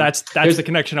 Yes, that's the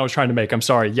connection I was trying to make. I'm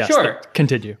sorry. Yes, sure.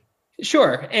 Continue.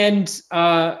 Sure. And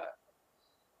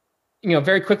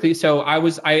very quickly. So I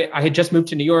had just moved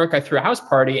to New York. I threw a house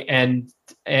party and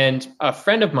a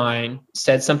friend of mine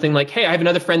said something like, hey, I have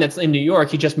another friend that's in New York.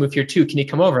 He just moved here too. Can he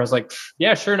come over? I was like,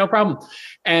 yeah, sure. No problem.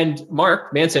 And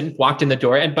Mark Manson walked in the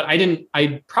door but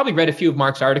I probably read a few of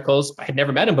Mark's articles. I had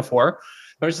never met him before,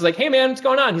 but I was just like, hey man, what's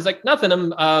going on? He's like, nothing.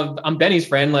 I'm Benny's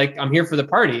friend. Like I'm here for the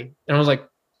party. And I was like,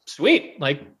 sweet.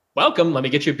 Like, welcome. Let me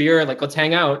get you a beer. Like, let's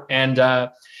hang out. And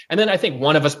then I think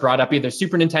one of us brought up either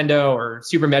Super Nintendo or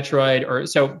Super Metroid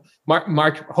so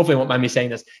Mark hopefully won't mind me saying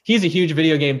this. He's a huge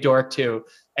video game dork too.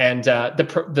 And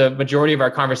the majority of our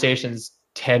conversations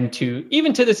tend to,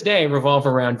 even to this day, revolve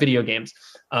around video games.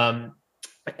 We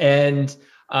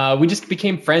just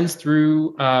became friends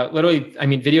through literally, I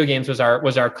mean, video games was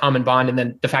our common bond. And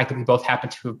then the fact that we both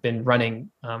happened to have been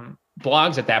running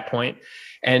blogs at that point.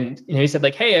 And he said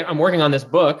like, hey, I'm working on this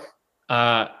book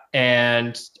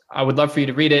and I would love for you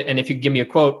to read it. And if you give me a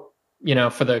quote,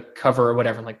 for the cover or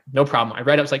whatever, I'm like, no problem. I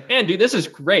read it. I was like, man, dude, this is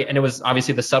great. And it was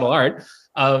obviously the subtle art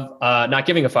of not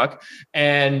giving a fuck.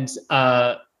 And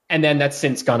then that's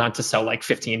since gone on to sell like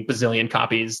 15 bazillion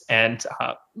copies. And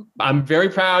I'm very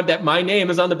proud that my name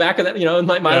is on the back of that,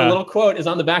 my little quote is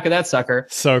on the back of that sucker.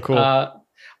 So cool.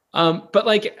 But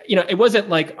like, it wasn't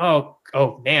like,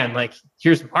 oh man, like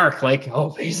here's Mark, like,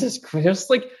 oh, Jesus Christ.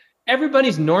 Like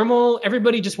everybody's normal.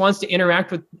 Everybody just wants to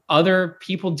interact with other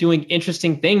people doing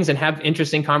interesting things and have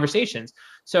interesting conversations.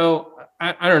 So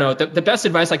I don't know, the best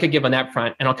advice I could give on that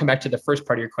front, and I'll come back to the first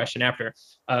part of your question after,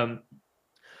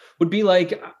 would be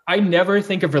like, I never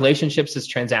think of relationships as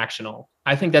transactional.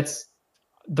 I think that's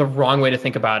the wrong way to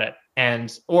think about it.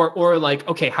 And, or like,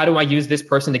 okay, how do I use this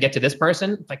person to get to this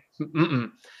person? Like,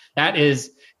 that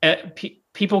is,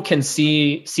 people can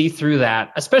see through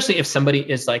that, especially if somebody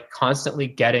is like constantly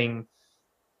getting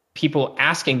people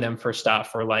asking them for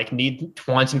stuff or like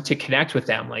wanting to connect with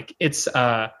them. Like it's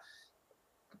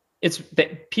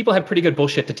that people have pretty good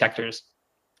bullshit detectors.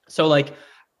 So like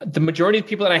the majority of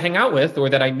people that I hang out with or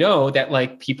that I know that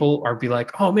like people be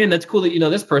like, oh man, that's cool that you know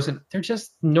this person. They're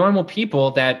just normal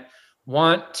people that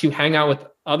want to hang out with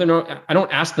other. I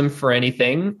don't ask them for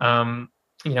anything.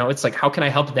 It's like, how can I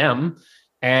help them?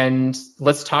 And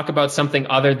let's talk about something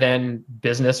other than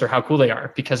business or how cool they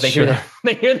are, because they hear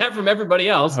that from everybody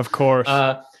else. Of course.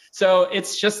 So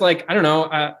it's just like, I don't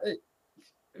know.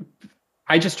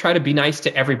 I just try to be nice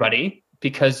to everybody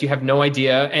because you have no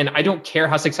idea. And I don't care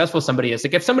how successful somebody is.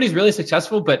 Like if somebody's really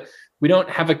successful, but we don't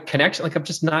have a connection, like I'm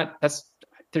just not,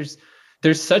 there's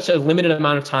such a limited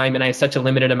amount of time and I have such a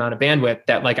limited amount of bandwidth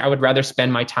that like, I would rather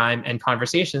spend my time and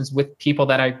conversations with people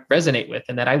that I resonate with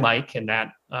and that I like and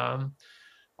that,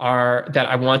 that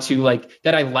I want to like,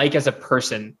 that I like as a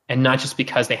person and not just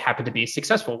because they happen to be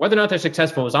successful. Whether or not they're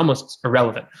successful is almost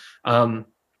irrelevant.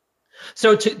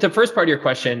 So to the first part of your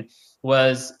question,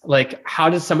 was like, how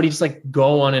does somebody just like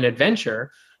go on an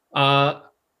adventure?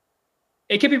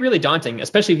 It can be really daunting,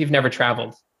 especially if you've never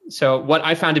traveled. So what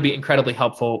I found to be incredibly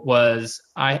helpful was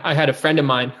I had a friend of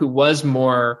mine who was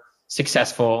more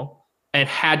successful and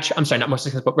I'm sorry, not more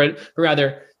successful, but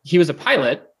rather he was a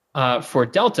pilot for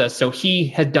Delta. So he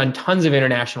had done tons of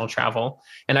international travel,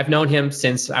 and I've known him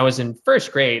since I was in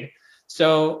first grade.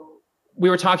 So we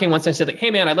were talking once. I said, like,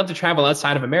 hey man, I'd love to travel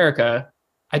outside of America.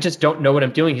 I just don't know what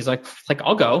I'm doing. He's like,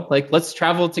 I'll go. Like, let's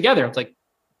travel together. I was like,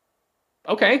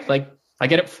 okay, like I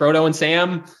get it. Frodo and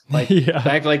Sam, like,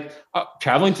 back, like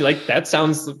traveling to, like, that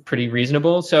sounds pretty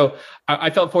reasonable. So I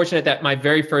felt fortunate that my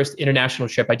very first international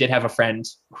trip, I did have a friend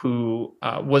who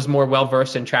was more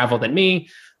well-versed in travel than me.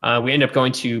 We ended up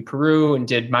going to Peru and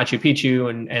did Machu Picchu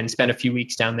and spent a few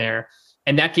weeks down there.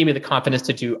 And that gave me the confidence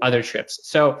to do other trips.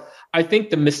 So I think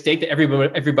the mistake that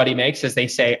everybody makes is they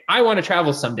say, I want to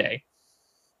travel someday.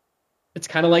 It's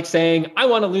kind of like saying, I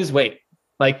want to lose weight.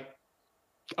 Like,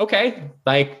 okay,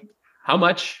 like, how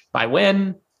much, by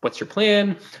when, what's your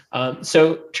plan?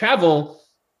 So travel,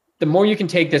 the more you can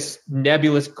take this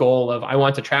nebulous goal of I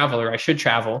want to travel or I should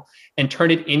travel and turn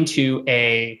it into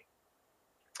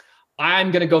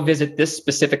I'm going to go visit this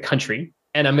specific country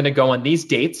and I'm going to go on these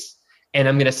dates and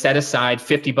I'm going to set aside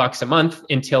 $50 a month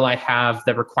until I have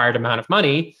the required amount of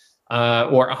money,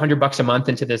 or $100 a month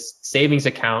into this savings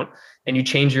account. And you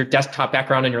change your desktop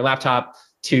background on your laptop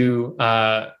to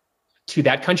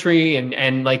that country,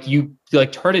 and like you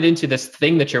like turn it into this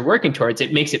thing that you're working towards.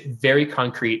 It makes it very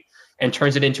concrete and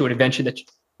turns it into an adventure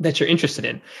that you're interested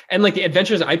in. And like the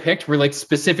adventures I picked were like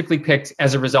specifically picked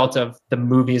as a result of the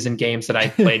movies and games that I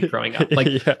played growing up.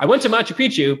 Like I went to Machu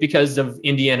Picchu because of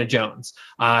Indiana Jones.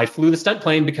 I flew the stunt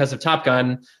plane because of Top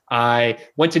Gun. I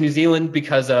went to New Zealand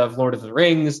because of Lord of the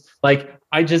Rings. Like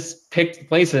I just picked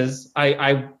places.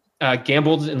 I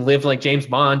gambled and lived like James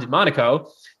Bond in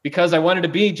Monaco because I wanted to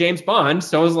be James Bond.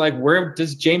 So I was like, where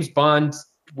would James Bond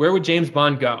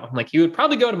go? I'm like, he would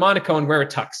probably go to Monaco and wear a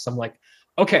tux. I'm like,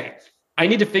 okay, I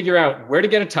need to figure out where to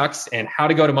get a tux and how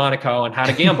to go to Monaco and how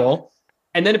to gamble.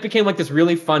 And then it became like this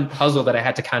really fun puzzle that I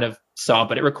had to kind of solve,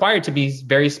 but it required to be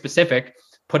very specific,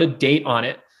 put a date on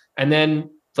it, and then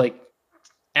like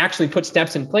actually put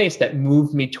steps in place that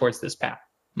moved me towards this path.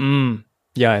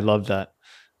 Yeah, I love that.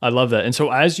 And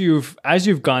so as you've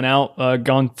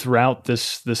gone throughout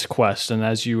this quest, and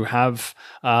as you have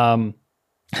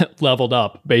leveled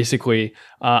up, basically,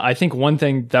 I think one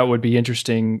thing that would be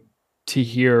interesting to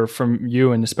hear from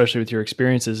you, and especially with your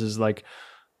experiences, is like,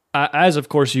 as of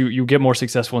course you get more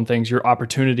successful in things, your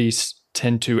opportunities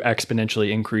tend to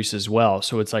exponentially increase as well.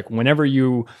 So it's like whenever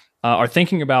you are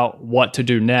thinking about what to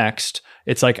do next,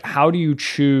 it's like, how do you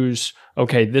choose,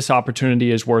 okay, this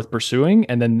opportunity is worth pursuing,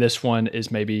 and then this one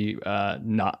is maybe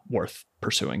not worth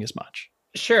pursuing as much?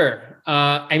 Sure.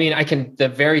 I mean, the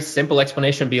very simple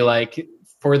explanation would be like,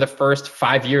 for the first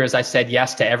 5 years, I said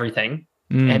yes to everything.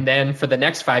 And then for the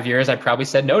next 5 years, I probably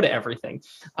said no to everything.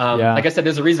 Like I said,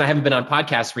 there's a reason I haven't been on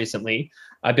podcasts recently.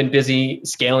 I've been busy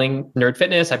scaling Nerd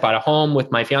Fitness. I bought a home with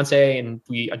my fiance and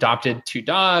we adopted 2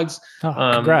 dogs. Oh,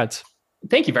 congrats.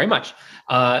 Thank you very much.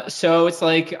 So it's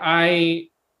like, I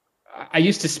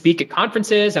used to speak at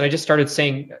conferences, and I just started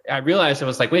saying, I realized I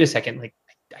was like, wait a second, like,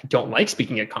 I don't like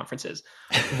speaking at conferences.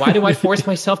 Why do I force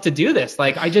myself to do this?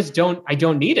 Like, I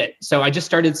don't need it. So I just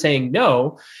started saying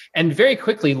no, and very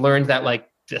quickly learned that like,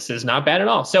 this is not bad at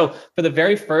all. So for the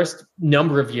very first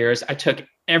number of years, I took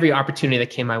every opportunity that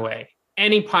came my way.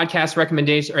 Any podcast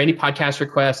recommendation or any podcast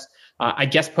request, I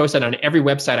guest posted on every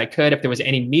website I could. If there was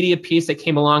any media piece that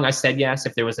came along, I said yes.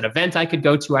 If there was an event I could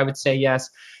go to, I would say yes.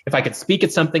 If I could speak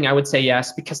at something, I would say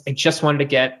yes, because I just wanted to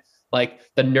get like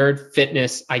the nerd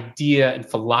fitness idea and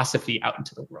philosophy out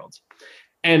into the world.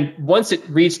 And once it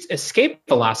reached escape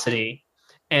velocity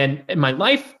and my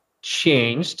life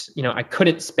changed, I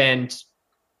couldn't spend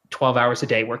 12 hours a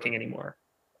day working anymore.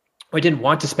 I didn't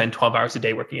want to spend 12 hours a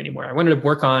day working anymore. I wanted to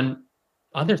work on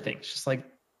other things, just like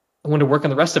I wanted to work on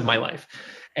the rest of my life.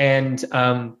 And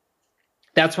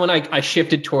that's when I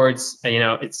shifted towards,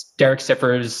 it's Derek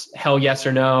Siffer's Hell Yes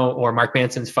or No, or Mark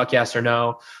Manson's Fuck Yes or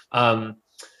No.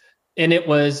 And it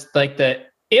was like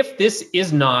if this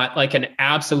is not like an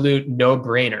absolute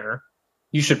no-brainer,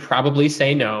 you should probably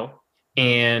say no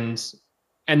and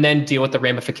then deal with the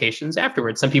ramifications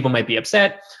afterwards. Some people might be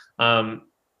upset.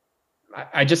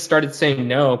 I just started saying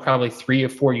no probably 3 or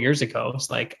 4 years ago.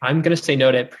 It's like, I'm going to say no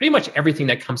to pretty much everything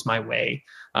that comes my way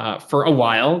for a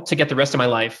while to get the rest of my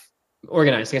life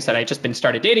organized. Like I said, I just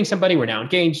started dating somebody. We're now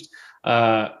engaged.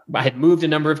 I had moved a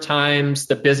number of times.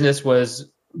 The business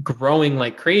was growing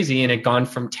like crazy and had gone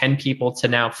from 10 people to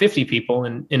now 50 people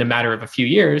in a matter of a few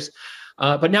years.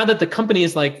 But now that the company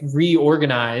is like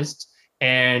reorganized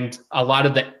and a lot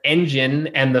of the engine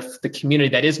and the community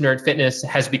that is Nerd Fitness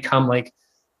has become like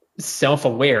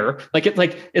self-aware,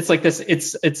 it's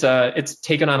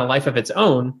taken on a life of its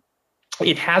own.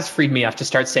 It has freed me up to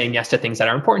start saying yes to things that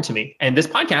are important to me. And this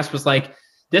podcast was like,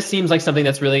 this seems like something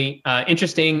that's really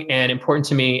interesting and important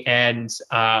to me. And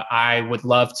I would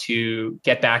love to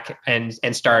get back and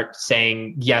start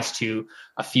saying yes to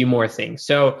a few more things.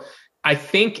 So I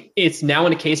think it's now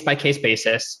on a case-by-case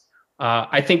basis.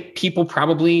 I think people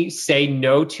probably say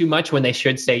no too much when they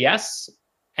should say yes.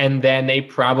 And then they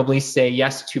probably say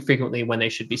yes too frequently when they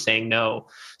should be saying no.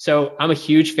 So I'm a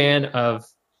huge fan of,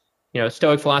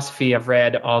 Stoic philosophy. I've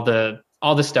read all the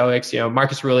Stoics,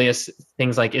 Marcus Aurelius,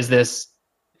 things like, is this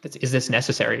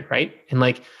necessary, right? And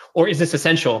like, or is this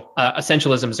essential?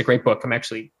 Essentialism is a great book. I'm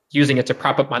actually using it to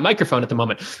prop up my microphone at the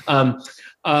moment.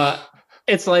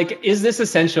 It's like, is this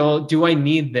essential? Do I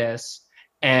need this?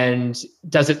 And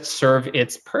does it serve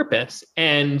its purpose?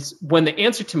 And when the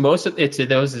answer to most of it to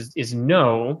those is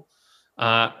no,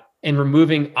 and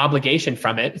removing obligation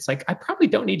from it, it's like, I probably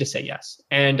don't need to say yes.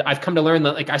 And I've come to learn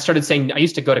that, like, I started saying, I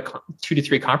used to go to 2 to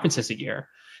 3 conferences a year.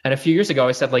 And a few years ago,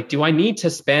 I said, like, do I need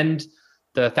to spend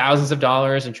the thousands of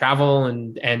dollars and travel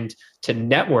and to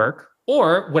network?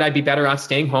 Or would I be better off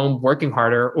staying home, working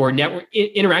harder, or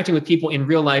interacting with people in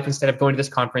real life instead of going to this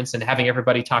conference and having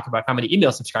everybody talk about how many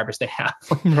email subscribers they have?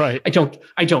 Right. I don't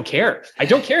care. I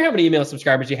don't care how many email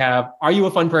subscribers you have. Are you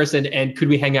a fun person? And could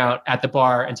we hang out at the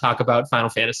bar and talk about Final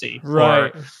Fantasy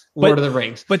or Lord of the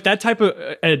Rings? But that type of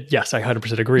yes, I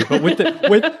 100% agree. But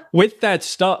with that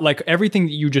stuff, like everything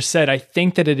that you just said, I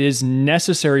think that it is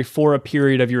necessary for a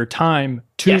period of your time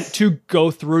to go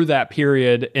through that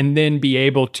period and then be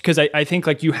able to, because I think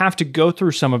like you have to go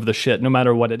through some of the shit, no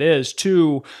matter what it is,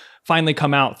 to finally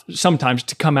come out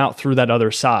through that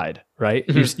other side, right?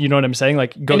 Mm-hmm. You know what I'm saying?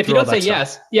 Like, go. And if you don't say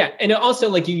yes, and also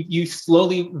like you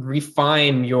slowly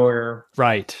refine your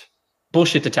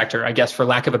bullshit detector, I guess, for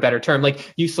lack of a better term.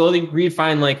 Like, you slowly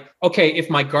refine, like, okay,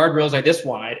 if my guardrails are this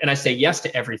wide and I say yes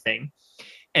to everything,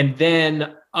 and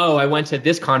then, I went to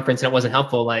this conference and it wasn't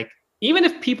helpful, like, even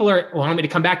if people are wanting me to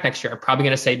come back next year, I'm probably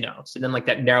going to say no. So then, like,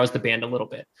 that narrows the band a little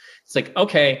bit. It's like,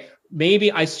 okay,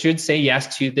 maybe I should say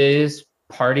yes to this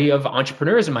party of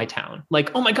entrepreneurs in my town.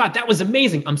 Like, oh my God, that was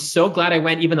amazing. I'm so glad I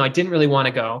went, even though I didn't really want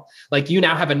to go. Like, you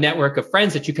now have a network of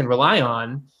friends that you can rely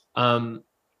on.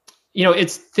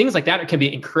 It's things like that can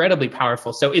be incredibly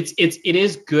powerful. So it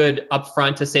is good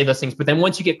upfront to say those things, but then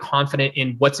once you get confident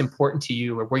in what's important to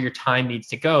you or where your time needs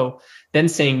to go, then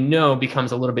saying no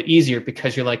becomes a little bit easier,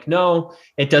 because you're like, no,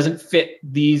 it doesn't fit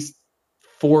these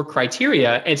 4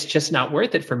 criteria. It's just not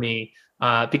worth it for me,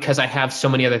 because I have so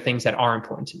many other things that are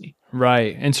important to me.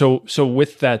 Right. And so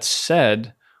with that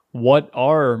said, what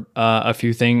are a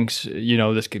few things,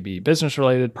 this could be business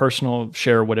related, personal,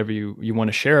 share whatever you want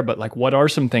to share, but like, what are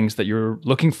some things that you're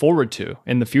looking forward to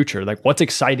in the future? Like, what's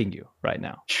exciting you right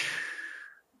now?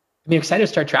 I'm excited to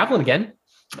start traveling again.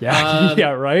 Yeah.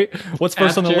 Yeah. Right. What's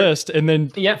first on the list? And then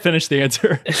finish the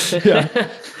answer.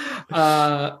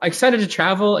 Excited to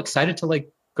travel, excited to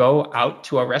like go out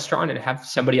to a restaurant and have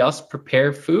somebody else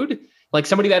prepare food. Like,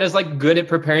 somebody that is like good at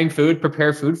preparing food,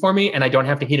 prepare food for me, and I don't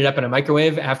have to heat it up in a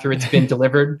microwave after it's been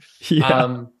delivered.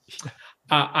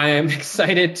 I am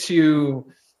excited to,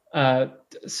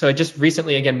 so I just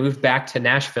recently again moved back to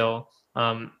Nashville,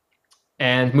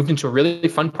 and moved into a really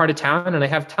fun part of town, and I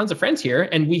have tons of friends here,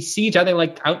 and we see each other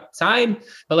like outside,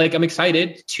 but like, I'm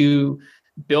excited to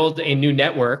build a new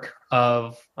network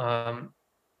of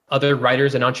other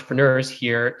writers and entrepreneurs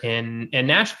here in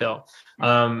Nashville.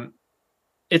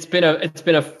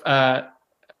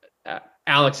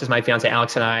 Alex is my fiance.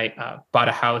 Alex and I bought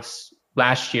a house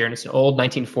last year, and it's an old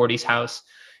 1940s house.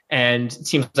 And it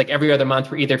seems like every other month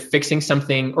we're either fixing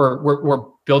something, or we're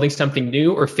building something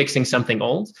new, or fixing something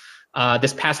old.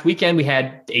 This past weekend, we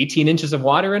had 18 inches of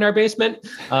water in our basement,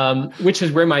 which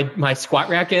is where my squat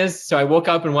rack is. So I woke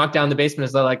up and walked down the basement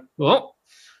as though like, well,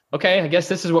 okay, I guess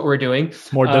this is what we're doing.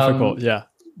 More difficult. Yeah. A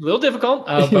little difficult,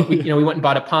 but we went and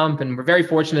bought a pump, and we're very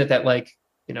fortunate that, like,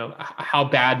 how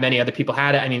bad many other people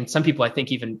had it. I mean, some people I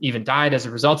think even died as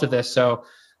a result of this. So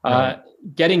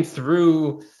getting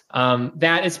through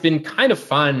that, it's been kind of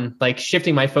fun, like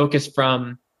shifting my focus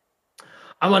from,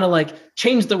 I want to like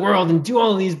change the world and do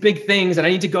all of these big things, and I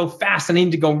need to go fast and I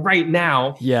need to go right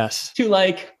now. Yes. To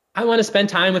like, I want to spend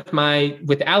time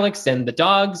with Alex and the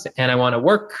dogs, and I want to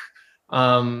work.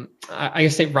 I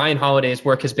say Ryan Holiday's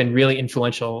work has been really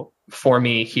influential for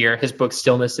me here. His book,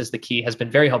 Stillness is the Key, has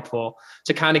been very helpful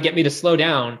to kind of get me to slow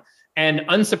down. And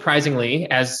unsurprisingly,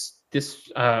 as this,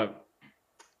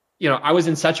 I was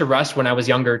in such a rush when I was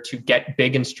younger to get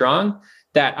big and strong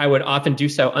that I would often do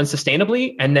so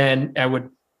unsustainably. And then I would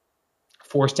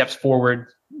 4 steps forward,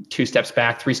 2 steps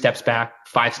back, 3 steps back,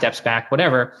 5 steps back,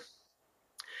 whatever.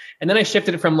 And then I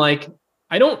shifted it from like,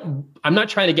 I'm not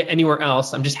trying to get anywhere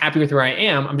else. I'm just happy with where I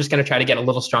am. I'm just going to try to get a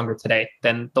little stronger today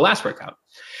than the last workout.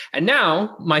 And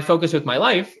now my focus with my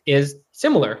life is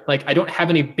similar. Like I don't have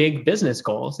any big business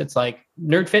goals. It's like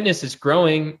Nerd Fitness is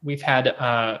growing. We've had,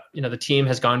 the team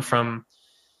has gone from,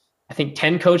 I think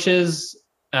 10 coaches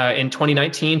in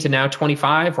 2019 to now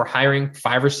 25. We're hiring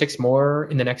 5 or 6 more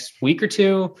in the next week or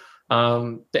two.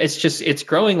 It's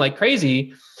growing like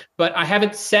crazy, but I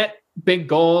haven't set big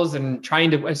goals and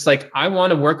it's like, I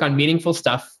want to work on meaningful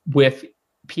stuff with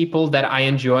people that I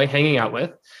enjoy hanging out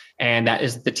with. And that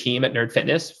is the team at Nerd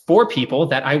Fitness for people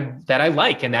that I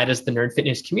like. And that is the Nerd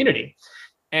Fitness community.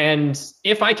 And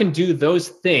if I can do those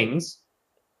things,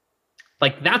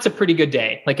 like that's a pretty good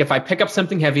day. Like if I pick up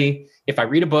something heavy, if I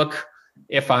read a book,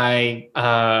 if I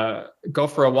go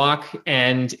for a walk,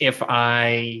 and if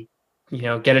I,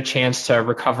 get a chance to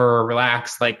recover or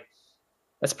relax, like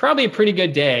that's probably a pretty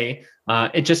good day.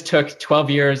 It just took 12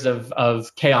 years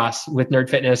of chaos with Nerd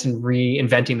Fitness and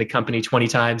reinventing the company 20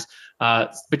 times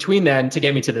between then to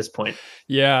get me to this point.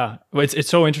 Yeah. It's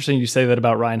so interesting you say that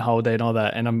about Ryan Holiday and all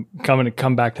that. And I'm going to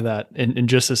come back to that in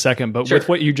just a second. But with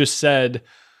what you just said,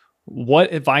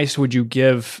 what advice would you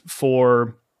give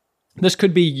for, this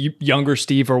could be younger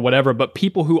Steve or whatever, but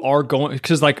people who are going,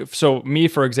 because like, so me,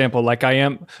 for example, like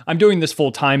I'm doing this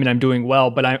full time and I'm doing well,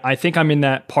 but I think I'm in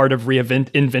that part of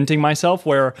inventing myself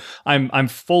where I'm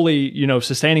fully,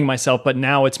 sustaining myself, but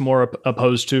now it's more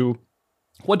opposed to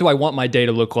what do I want my day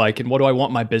to look like and what do I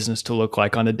want my business to look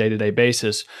like on a day-to-day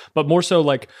basis, but more so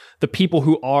like the people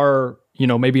who are,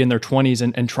 maybe in their 20s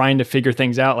and trying to figure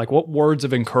things out, like what words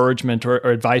of encouragement or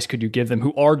advice could you give them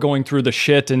who are going through the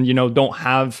shit and, don't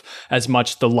have as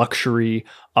much the luxury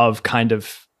of kind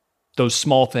of those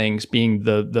small things being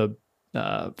the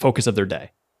focus of their day?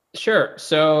 Sure.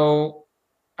 So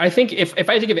I think if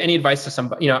I had to give any advice to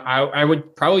somebody, I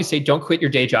would probably say, don't quit your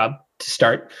day job to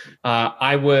start.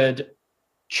 I would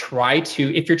try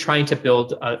to, if you're trying to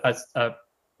build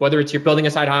whether it's you're building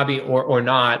a side hobby or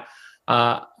not,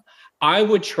 I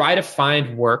would try to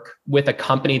find work with a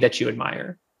company that you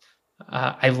admire.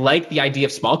 I like the idea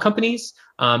of small companies.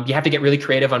 You have to get really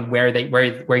creative on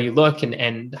where you look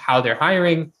and how they're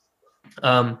hiring.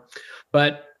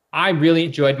 But I really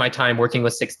enjoyed my time working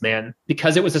with Sixth Man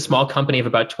because it was a small company of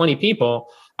about 20 people.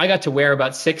 I got to wear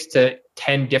about 6 to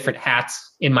 10 different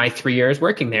hats in my 3 years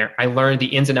working there. I learned the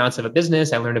ins and outs of a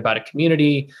business. I learned about a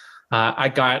community. I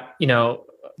got,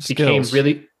 became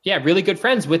really good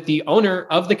friends with the owner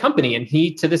of the company. And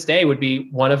he, to this day, would be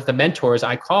one of the mentors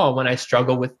I call when I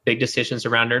struggle with big decisions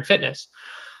around Nerd Fitness.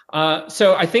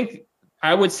 So I think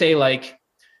I would say, like,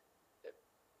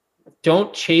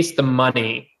 don't chase the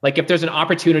money. Like if there's an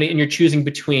opportunity and you're choosing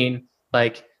between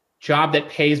like job that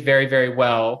pays very, very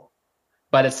well,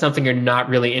 but it's something you're not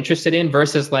really interested in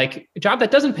versus like a job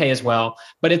that doesn't pay as well,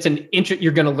 but it's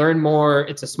you're going to learn more.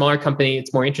 It's a smaller company.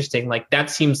 It's more interesting. Like that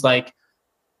seems like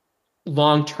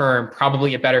long-term,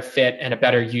 probably a better fit and a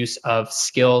better use of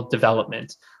skill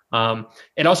development.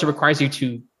 It also requires you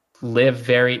to live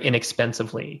very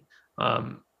inexpensively.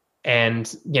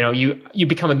 And you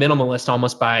become a minimalist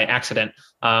almost by accident,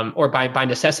 or by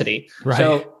necessity.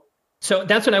 Right. So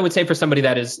that's what I would say for somebody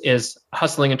that is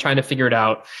hustling and trying to figure it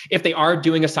out. If they are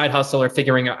doing a side hustle or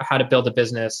figuring out how to build a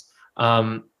business,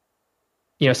 something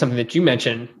that you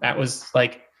mentioned, that was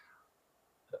like,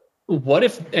 what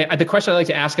if the question I like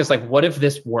to ask is like, what if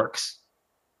this works?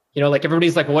 Like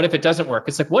everybody's like, what if it doesn't work?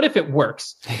 It's like, what if it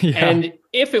works? Yeah. And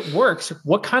if it works,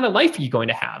 what kind of life are you going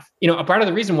to have? A part of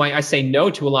the reason why I say no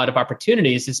to a lot of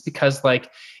opportunities is because, like,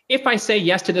 if I say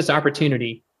yes to this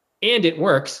opportunity and it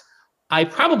works, I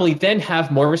probably then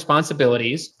have more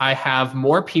responsibilities. I have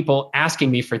more people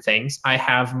asking me for things. I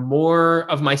have more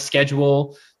of my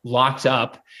schedule locked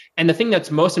up. And the thing that's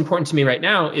most important to me right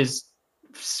now is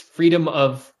freedom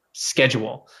of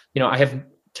schedule. I have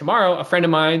tomorrow a friend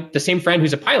of mine, the same friend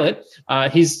who's a pilot,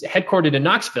 he's headquartered in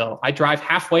Knoxville. I drive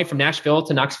halfway from Nashville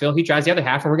to Knoxville. He drives the other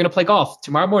half, and we're going to play golf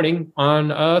tomorrow morning on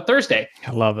Thursday.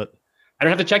 I love it. I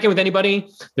don't have to check in with anybody.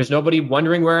 There's nobody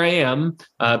wondering where I am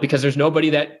because there's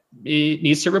nobody that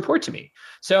needs to report to me.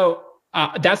 So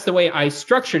that's the way I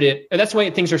structured it. That's the way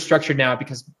things are structured now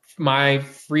because my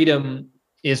freedom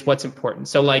is what's important.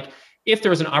 So like, if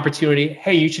there was an opportunity,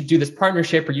 hey, you should do this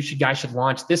partnership, or guys should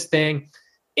launch this thing.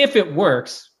 If it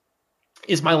works,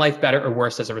 is my life better or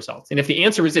worse as a result? And if the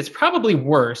answer is it's probably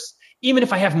worse, even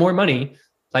if I have more money,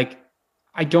 like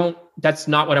that's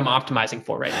not what I'm optimizing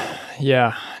for right now.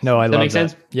 Yeah, no, I love that. Make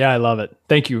sense? Yeah, I love it.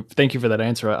 Thank you for that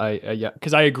answer. Yeah,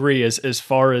 because I agree. As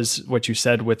far as what you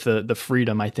said with the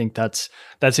freedom, I think that's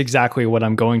exactly what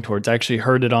I'm going towards. I actually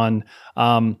heard it on.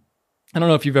 I don't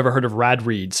know if you've ever heard of Rad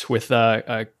Reads with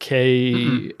K.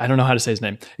 Mm-mm. I don't know how to say his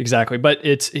name exactly, but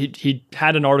he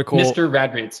had an article. Mr.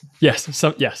 Rad Reads.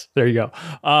 Yes, there you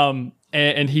go.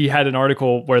 And he had an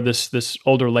article where this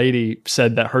older lady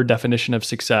said that her definition of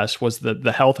success was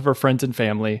the health of her friends and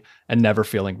family and never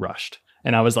feeling rushed.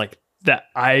 And I was like,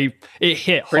 it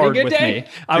hit hard with me.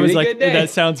 I was like, that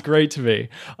sounds great to me.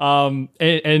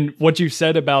 And what you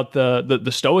said about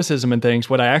the stoicism and things,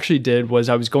 what I actually did was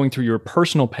I was going through your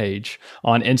personal page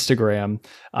on Instagram,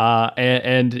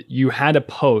 and you had a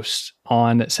post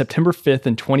on September 5th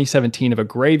in 2017 of a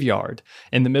graveyard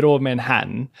in the middle of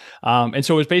Manhattan. And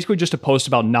so it was basically just a post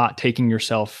about not taking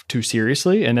yourself too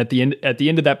seriously. And at the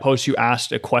end of that post, you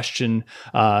asked a question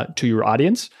to your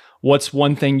audience. What's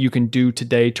one thing you can do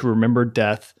today to remember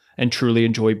death and truly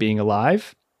enjoy being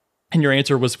alive? And your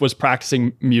answer was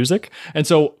practicing music. And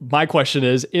so my question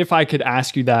is, if I could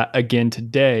ask you that again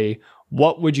today,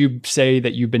 what would you say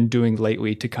that you've been doing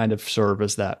lately to kind of serve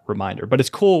as that reminder? But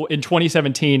it's cool in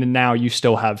 2017, and now you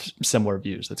still have similar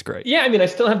views. That's great. Yeah, I mean, I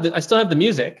still have the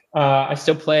music. I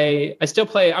still play.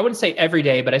 I wouldn't say every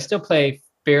day, but I still play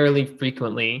fairly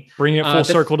frequently. Bring it full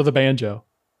circle to the banjo.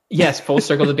 Yes, full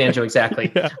circle to the banjo,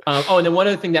 exactly. Yeah. And then one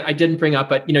other thing that I didn't bring up,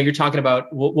 but you're talking about,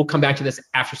 we'll come back to this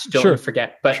after, so don't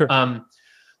forget. But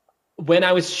when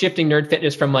I was shifting Nerd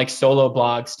Fitness from like solo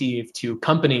blog Steve to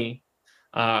company,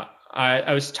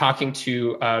 I was talking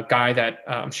to a guy that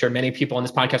I'm sure many people on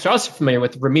this podcast are also familiar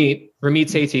with, Ramit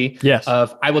Sethi. Yes.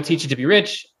 Of I Will Teach You to Be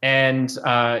Rich, and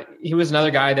he was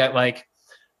another guy that like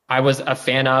I was a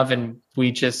fan of, and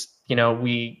we just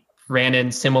we ran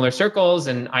in similar circles,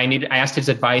 and I asked his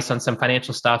advice on some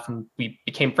financial stuff, and we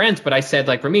became friends. But I said,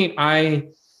 like, Ramit, I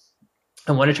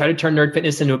want to try to turn Nerd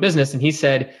Fitness into a business. And he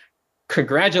said,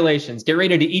 congratulations, get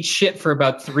ready to eat shit for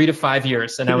about 3 to 5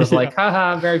 years. And I was like,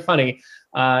 haha, very funny.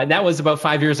 That was about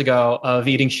 5 years ago of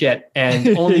eating shit.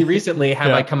 And only recently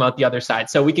have I come out the other side.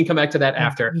 So we can come back to that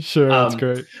after. Sure, that's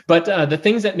great. But the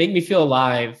things that make me feel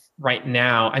alive right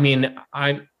now, I mean,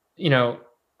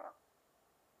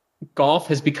 golf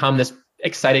has become this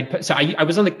exciting. So I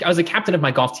was the captain of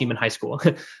my golf team in high school.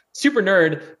 Super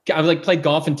nerd. I was like played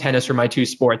golf and tennis were my two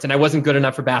sports, and I wasn't good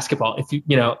enough for basketball.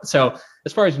 So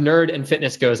as far as nerd and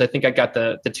fitness goes, I think I got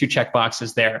the two check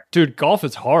boxes there. Dude, golf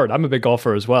is hard. I'm a big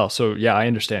golfer as well. So yeah, I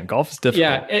understand. Golf is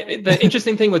difficult. Yeah. The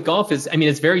interesting thing with golf is, I mean,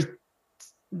 it's very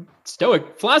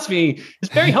stoic philosophy.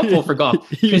 It's very helpful for golf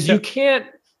because you can't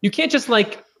just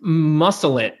like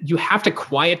muscle it. You have to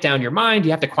quiet down your mind.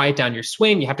 You have to quiet down your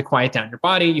swing. You have to quiet down your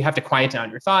body. You have to quiet down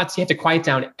your thoughts. You have to quiet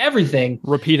down everything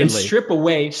repeatedly and strip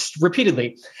away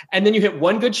repeatedly. And then you hit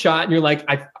one good shot and you're like,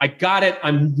 I got it.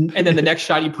 And then the next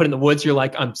shot you put in the woods, you're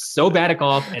like, I'm so bad at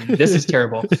golf and this is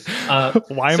terrible.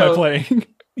 Why am I playing?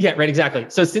 Yeah, right. Exactly.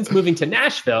 So since moving to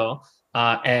Nashville,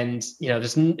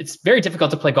 it's very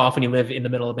difficult to play golf when you live in the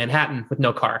middle of Manhattan with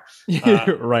no car.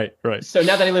 Right. So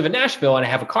now that I live in Nashville and I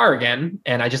have a car again,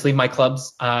 and I just leave my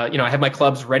clubs, I have my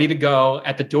clubs ready to go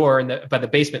at the door by the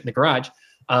basement in the garage.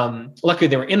 Luckily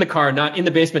they were in the car, not in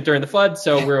the basement during the flood.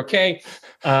 So we're okay.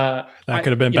 That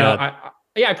could have been bad.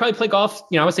 I probably play golf,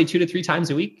 I would say 2 to 3 times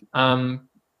a week.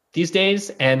 These days.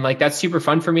 And like, that's super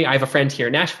fun for me. I have a friend here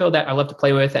in Nashville that I love to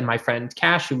play with, and my friend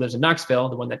Cash, who lives in Knoxville,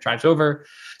 the one that drives over.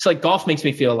 So like golf makes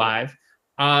me feel alive.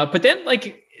 But then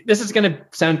like, this is going to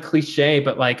sound cliche,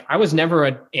 but like, I was never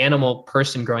an animal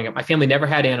person growing up. My family never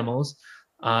had animals.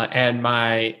 And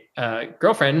my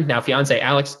girlfriend, now fiance,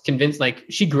 Alex, convinced, like,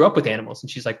 she grew up with animals, and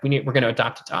she's like, we're going to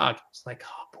adopt a dog. It's like,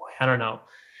 oh boy, I don't know.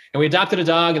 And we adopted a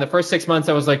dog. In the first 6 months,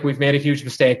 I was like, we've made a huge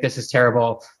mistake. This is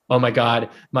terrible. Oh my God.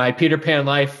 My Peter Pan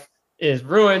life is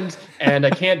ruined, and I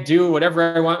can't do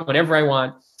whatever I want, whenever I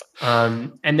want.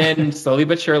 And then slowly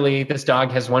but surely, this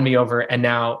dog has won me over. And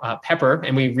now Pepper,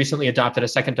 and we recently adopted a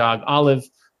second dog, Olive.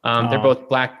 They're both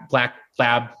black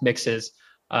lab mixes.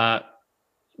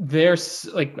 There's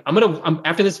like,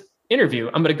 after this interview,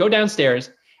 I'm going to go downstairs,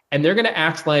 and they're going to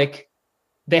act like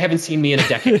they haven't seen me in a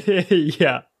decade.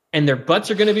 Yeah. And their butts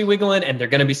are going to be wiggling, and they're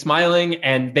going to be smiling,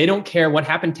 and they don't care what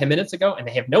happened 10 minutes ago, and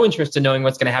they have no interest in knowing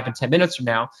what's going to happen 10 minutes from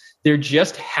now. They're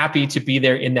just happy to be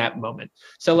there in that moment.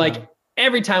 So like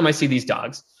every time I see these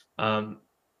dogs, one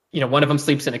of them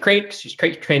sleeps in a crate because she's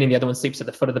crate training. The other one sleeps at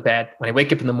the foot of the bed. When I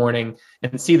wake up in the morning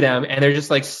and see them, and they're just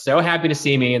like so happy to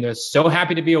see me, and they're so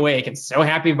happy to be awake and so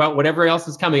happy about whatever else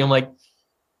is coming. I'm like,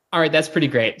 all right, that's pretty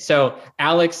great. So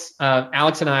Alex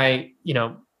and I,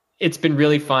 it's been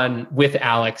really fun with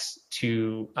Alex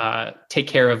to take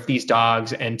care of these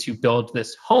dogs and to build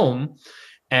this home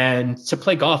and to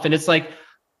play golf. And it's like,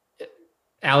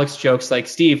 Alex jokes like,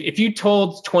 Steve, if you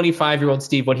told 25-year-old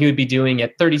Steve what he would be doing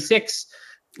at 36,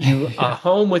 a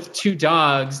home with 2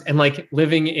 dogs and like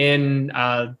living in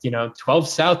 12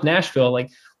 South Nashville, like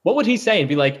what would he say? And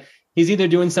be like, he's either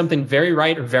doing something very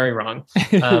right or very wrong.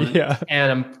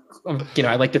 And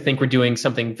I like to think we're doing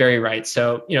something very right.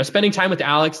 So, spending time with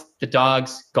Alex, the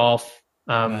dogs, golf,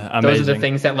 those are the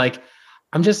things that like,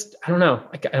 I don't know.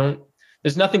 Like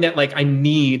there's nothing that like I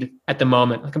need at the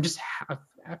moment. Like I'm just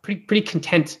pretty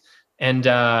content. And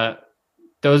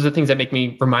those are the things that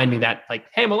remind me that like,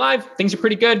 hey, I'm alive. Things are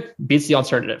pretty good. Beats the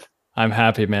alternative. I'm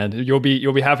happy, man. You'll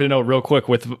be happy to know real quick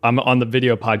I'm on the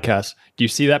video podcast. Do you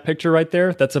see that picture right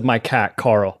there? That's of my cat,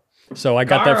 Carl. So I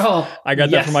got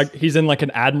that from he's in like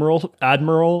an admiral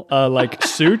like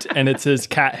suit and it's his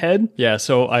cat head. Yeah.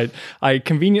 So I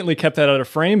conveniently kept that out of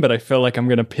frame, but I feel like I'm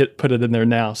going to put it in there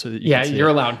now so that you're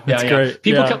allowed. That's great.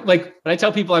 People come, like when I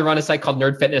tell people I run a site called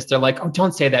Nerd Fitness, they're like, oh,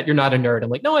 don't say that. You're not a nerd. I'm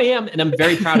like, no, I am. And I'm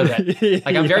very proud of that.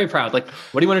 Like I'm very proud. Like,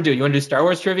 what do you want to do? You want to do Star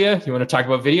Wars trivia? You want to talk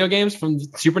about video games from the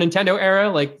Super Nintendo era?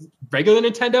 Like regular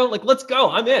Nintendo? Like, let's go.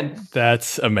 I'm in.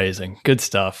 That's amazing. Good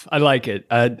stuff. I like it.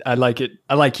 I like it.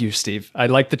 I like you, Steve. I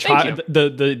like the child.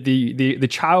 The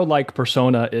childlike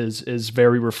persona is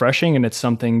very refreshing, and it's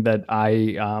something that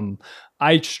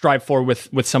I strive for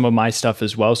with some of my stuff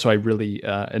as well. So I really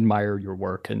admire your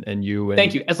work and you. And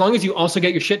thank you. As long as you also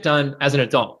get your shit done as an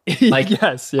adult. Like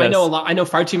yes. I know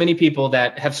far too many people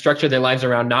that have structured their lives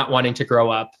around not wanting to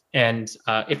grow up, and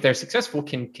if they're successful,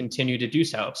 can continue to do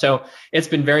so. So it's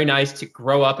been very nice to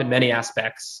grow up in many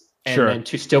aspects. And then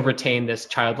to still retain this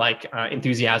childlike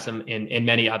enthusiasm in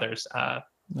many others.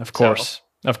 Of course.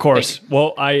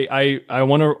 Well, I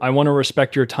want to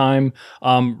respect your time.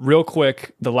 Real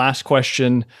quick, the last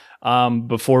question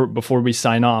before we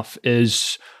sign off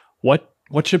is what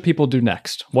should people do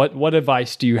next? What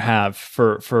advice do you have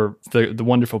for the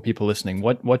wonderful people listening?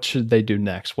 What should they do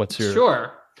next? What's your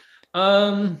Sure.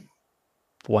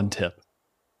 One tip?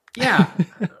 Yeah.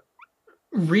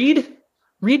 Read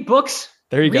books.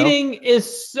 There you go. Reading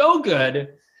is so good.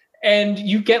 And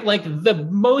you get like the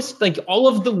most, like all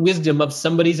of the wisdom of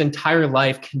somebody's entire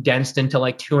life condensed into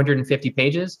like 250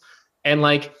 pages. And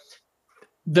like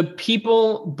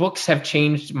books have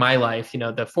changed my life. The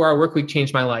 4-Hour Workweek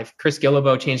changed my life. Chris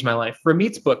Guillebeau changed my life.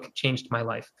 Ramit's book changed my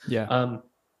life. Yeah.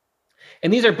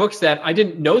 And these are books that I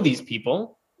didn't know these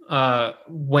people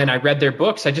when I read their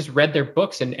books. I just read their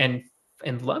books and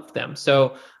loved them.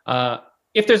 So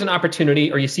if there's an opportunity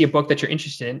or you see a book that you're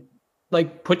interested in,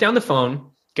 like put down the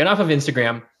phone, get off of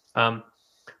Instagram.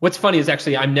 What's funny is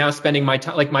actually I'm now spending my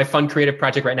time, like my fun creative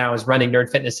project right now is running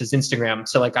Nerd Fitness's Instagram.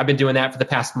 So like I've been doing that for the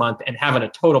past month and having a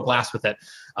total blast with it.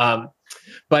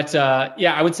 But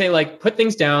I would say like put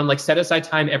things down, like set aside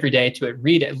time every day to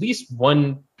read at least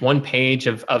one page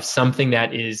of something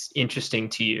that is interesting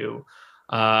to you.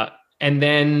 And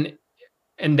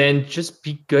then just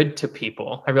be good to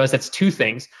people. I realize that's 2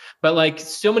 things, but like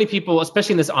so many people,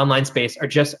 especially in this online space, are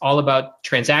just all about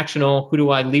transactional. Who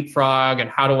do I leapfrog and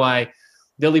how do I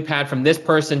lily pad from this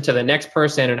person to the next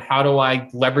person? And how do I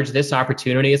leverage this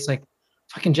opportunity? It's like,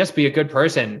 if I can just be a good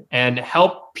person and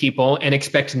help people and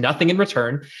expect nothing in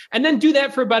return, and then do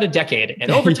that for about a decade. And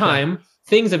over time,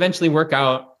 things eventually work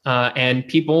out and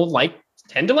people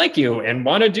tend to like you and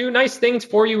want to do nice things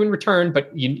for you in return,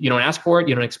 but you don't ask for it.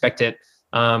 You don't expect it.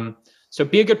 So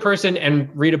be a good person and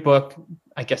read a book.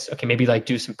 I guess, okay, maybe like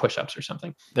do some push-ups or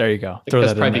something. There you go.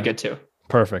 That's probably good too.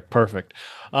 Perfect.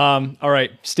 All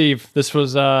right, Steve, this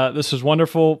was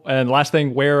wonderful. And last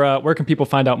thing, where can people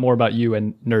find out more about you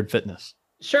and Nerd Fitness?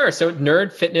 Sure. So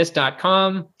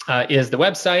nerdfitness.com is the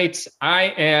website. I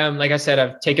am, like I said,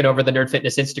 I've taken over the Nerd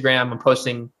Fitness Instagram. I'm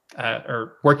posting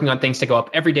or working on things to go up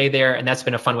every day there. And that's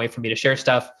been a fun way for me to share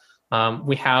stuff.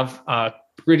 We have a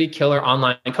pretty killer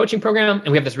online coaching program.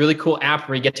 And we have this really cool app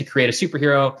where you get to create a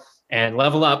superhero and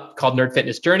level up called Nerd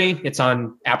Fitness Journey. It's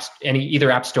on either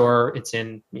app store. It's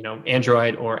in,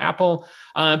 Android or Apple.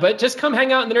 But just come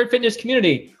hang out in the Nerd Fitness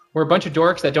community. We're a bunch of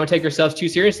dorks that don't take ourselves too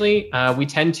seriously. We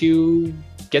tend to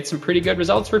get some pretty good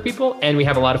results for people, and we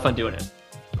have a lot of fun doing it.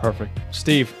 Perfect.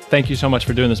 Steve, thank you so much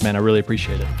for doing this, man. I really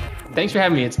appreciate it. Thanks for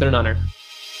having me. It's been an honor.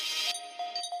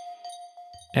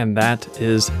 And that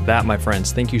is that, my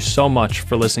friends. Thank you so much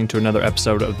for listening to another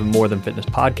episode of the More Than Fitness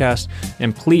podcast.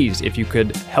 And please, if you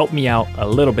could help me out a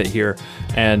little bit here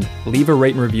and leave a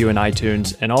rate and review in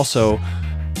iTunes, and also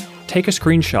take a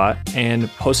screenshot and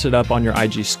post it up on your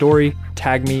IG story,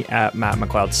 tag me at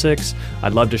MattMcLeod6.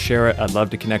 I'd love to share it. I'd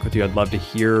love to connect with you. I'd love to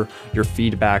hear your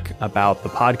feedback about the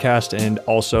podcast, and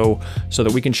also so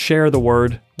that we can share the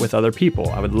word with other people.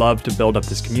 I would love to build up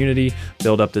this community,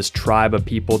 build up this tribe of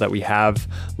people that we have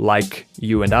like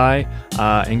you and I,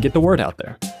 and get the word out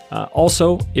there.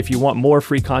 Also, if you want more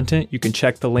free content, you can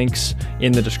check the links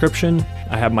in the description.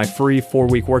 I have my free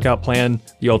 4-week workout plan,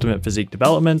 The Ultimate Physique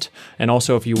Development. And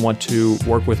also, if you want to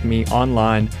work with me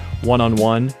online,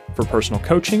 one-on-one for personal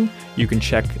coaching, you can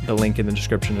check the link in the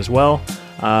description as well.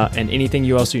 And anything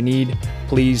else you need,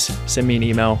 please send me an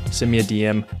email, send me a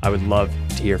DM. I would love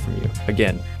to hear from you.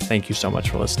 Again, thank you so much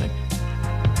for listening.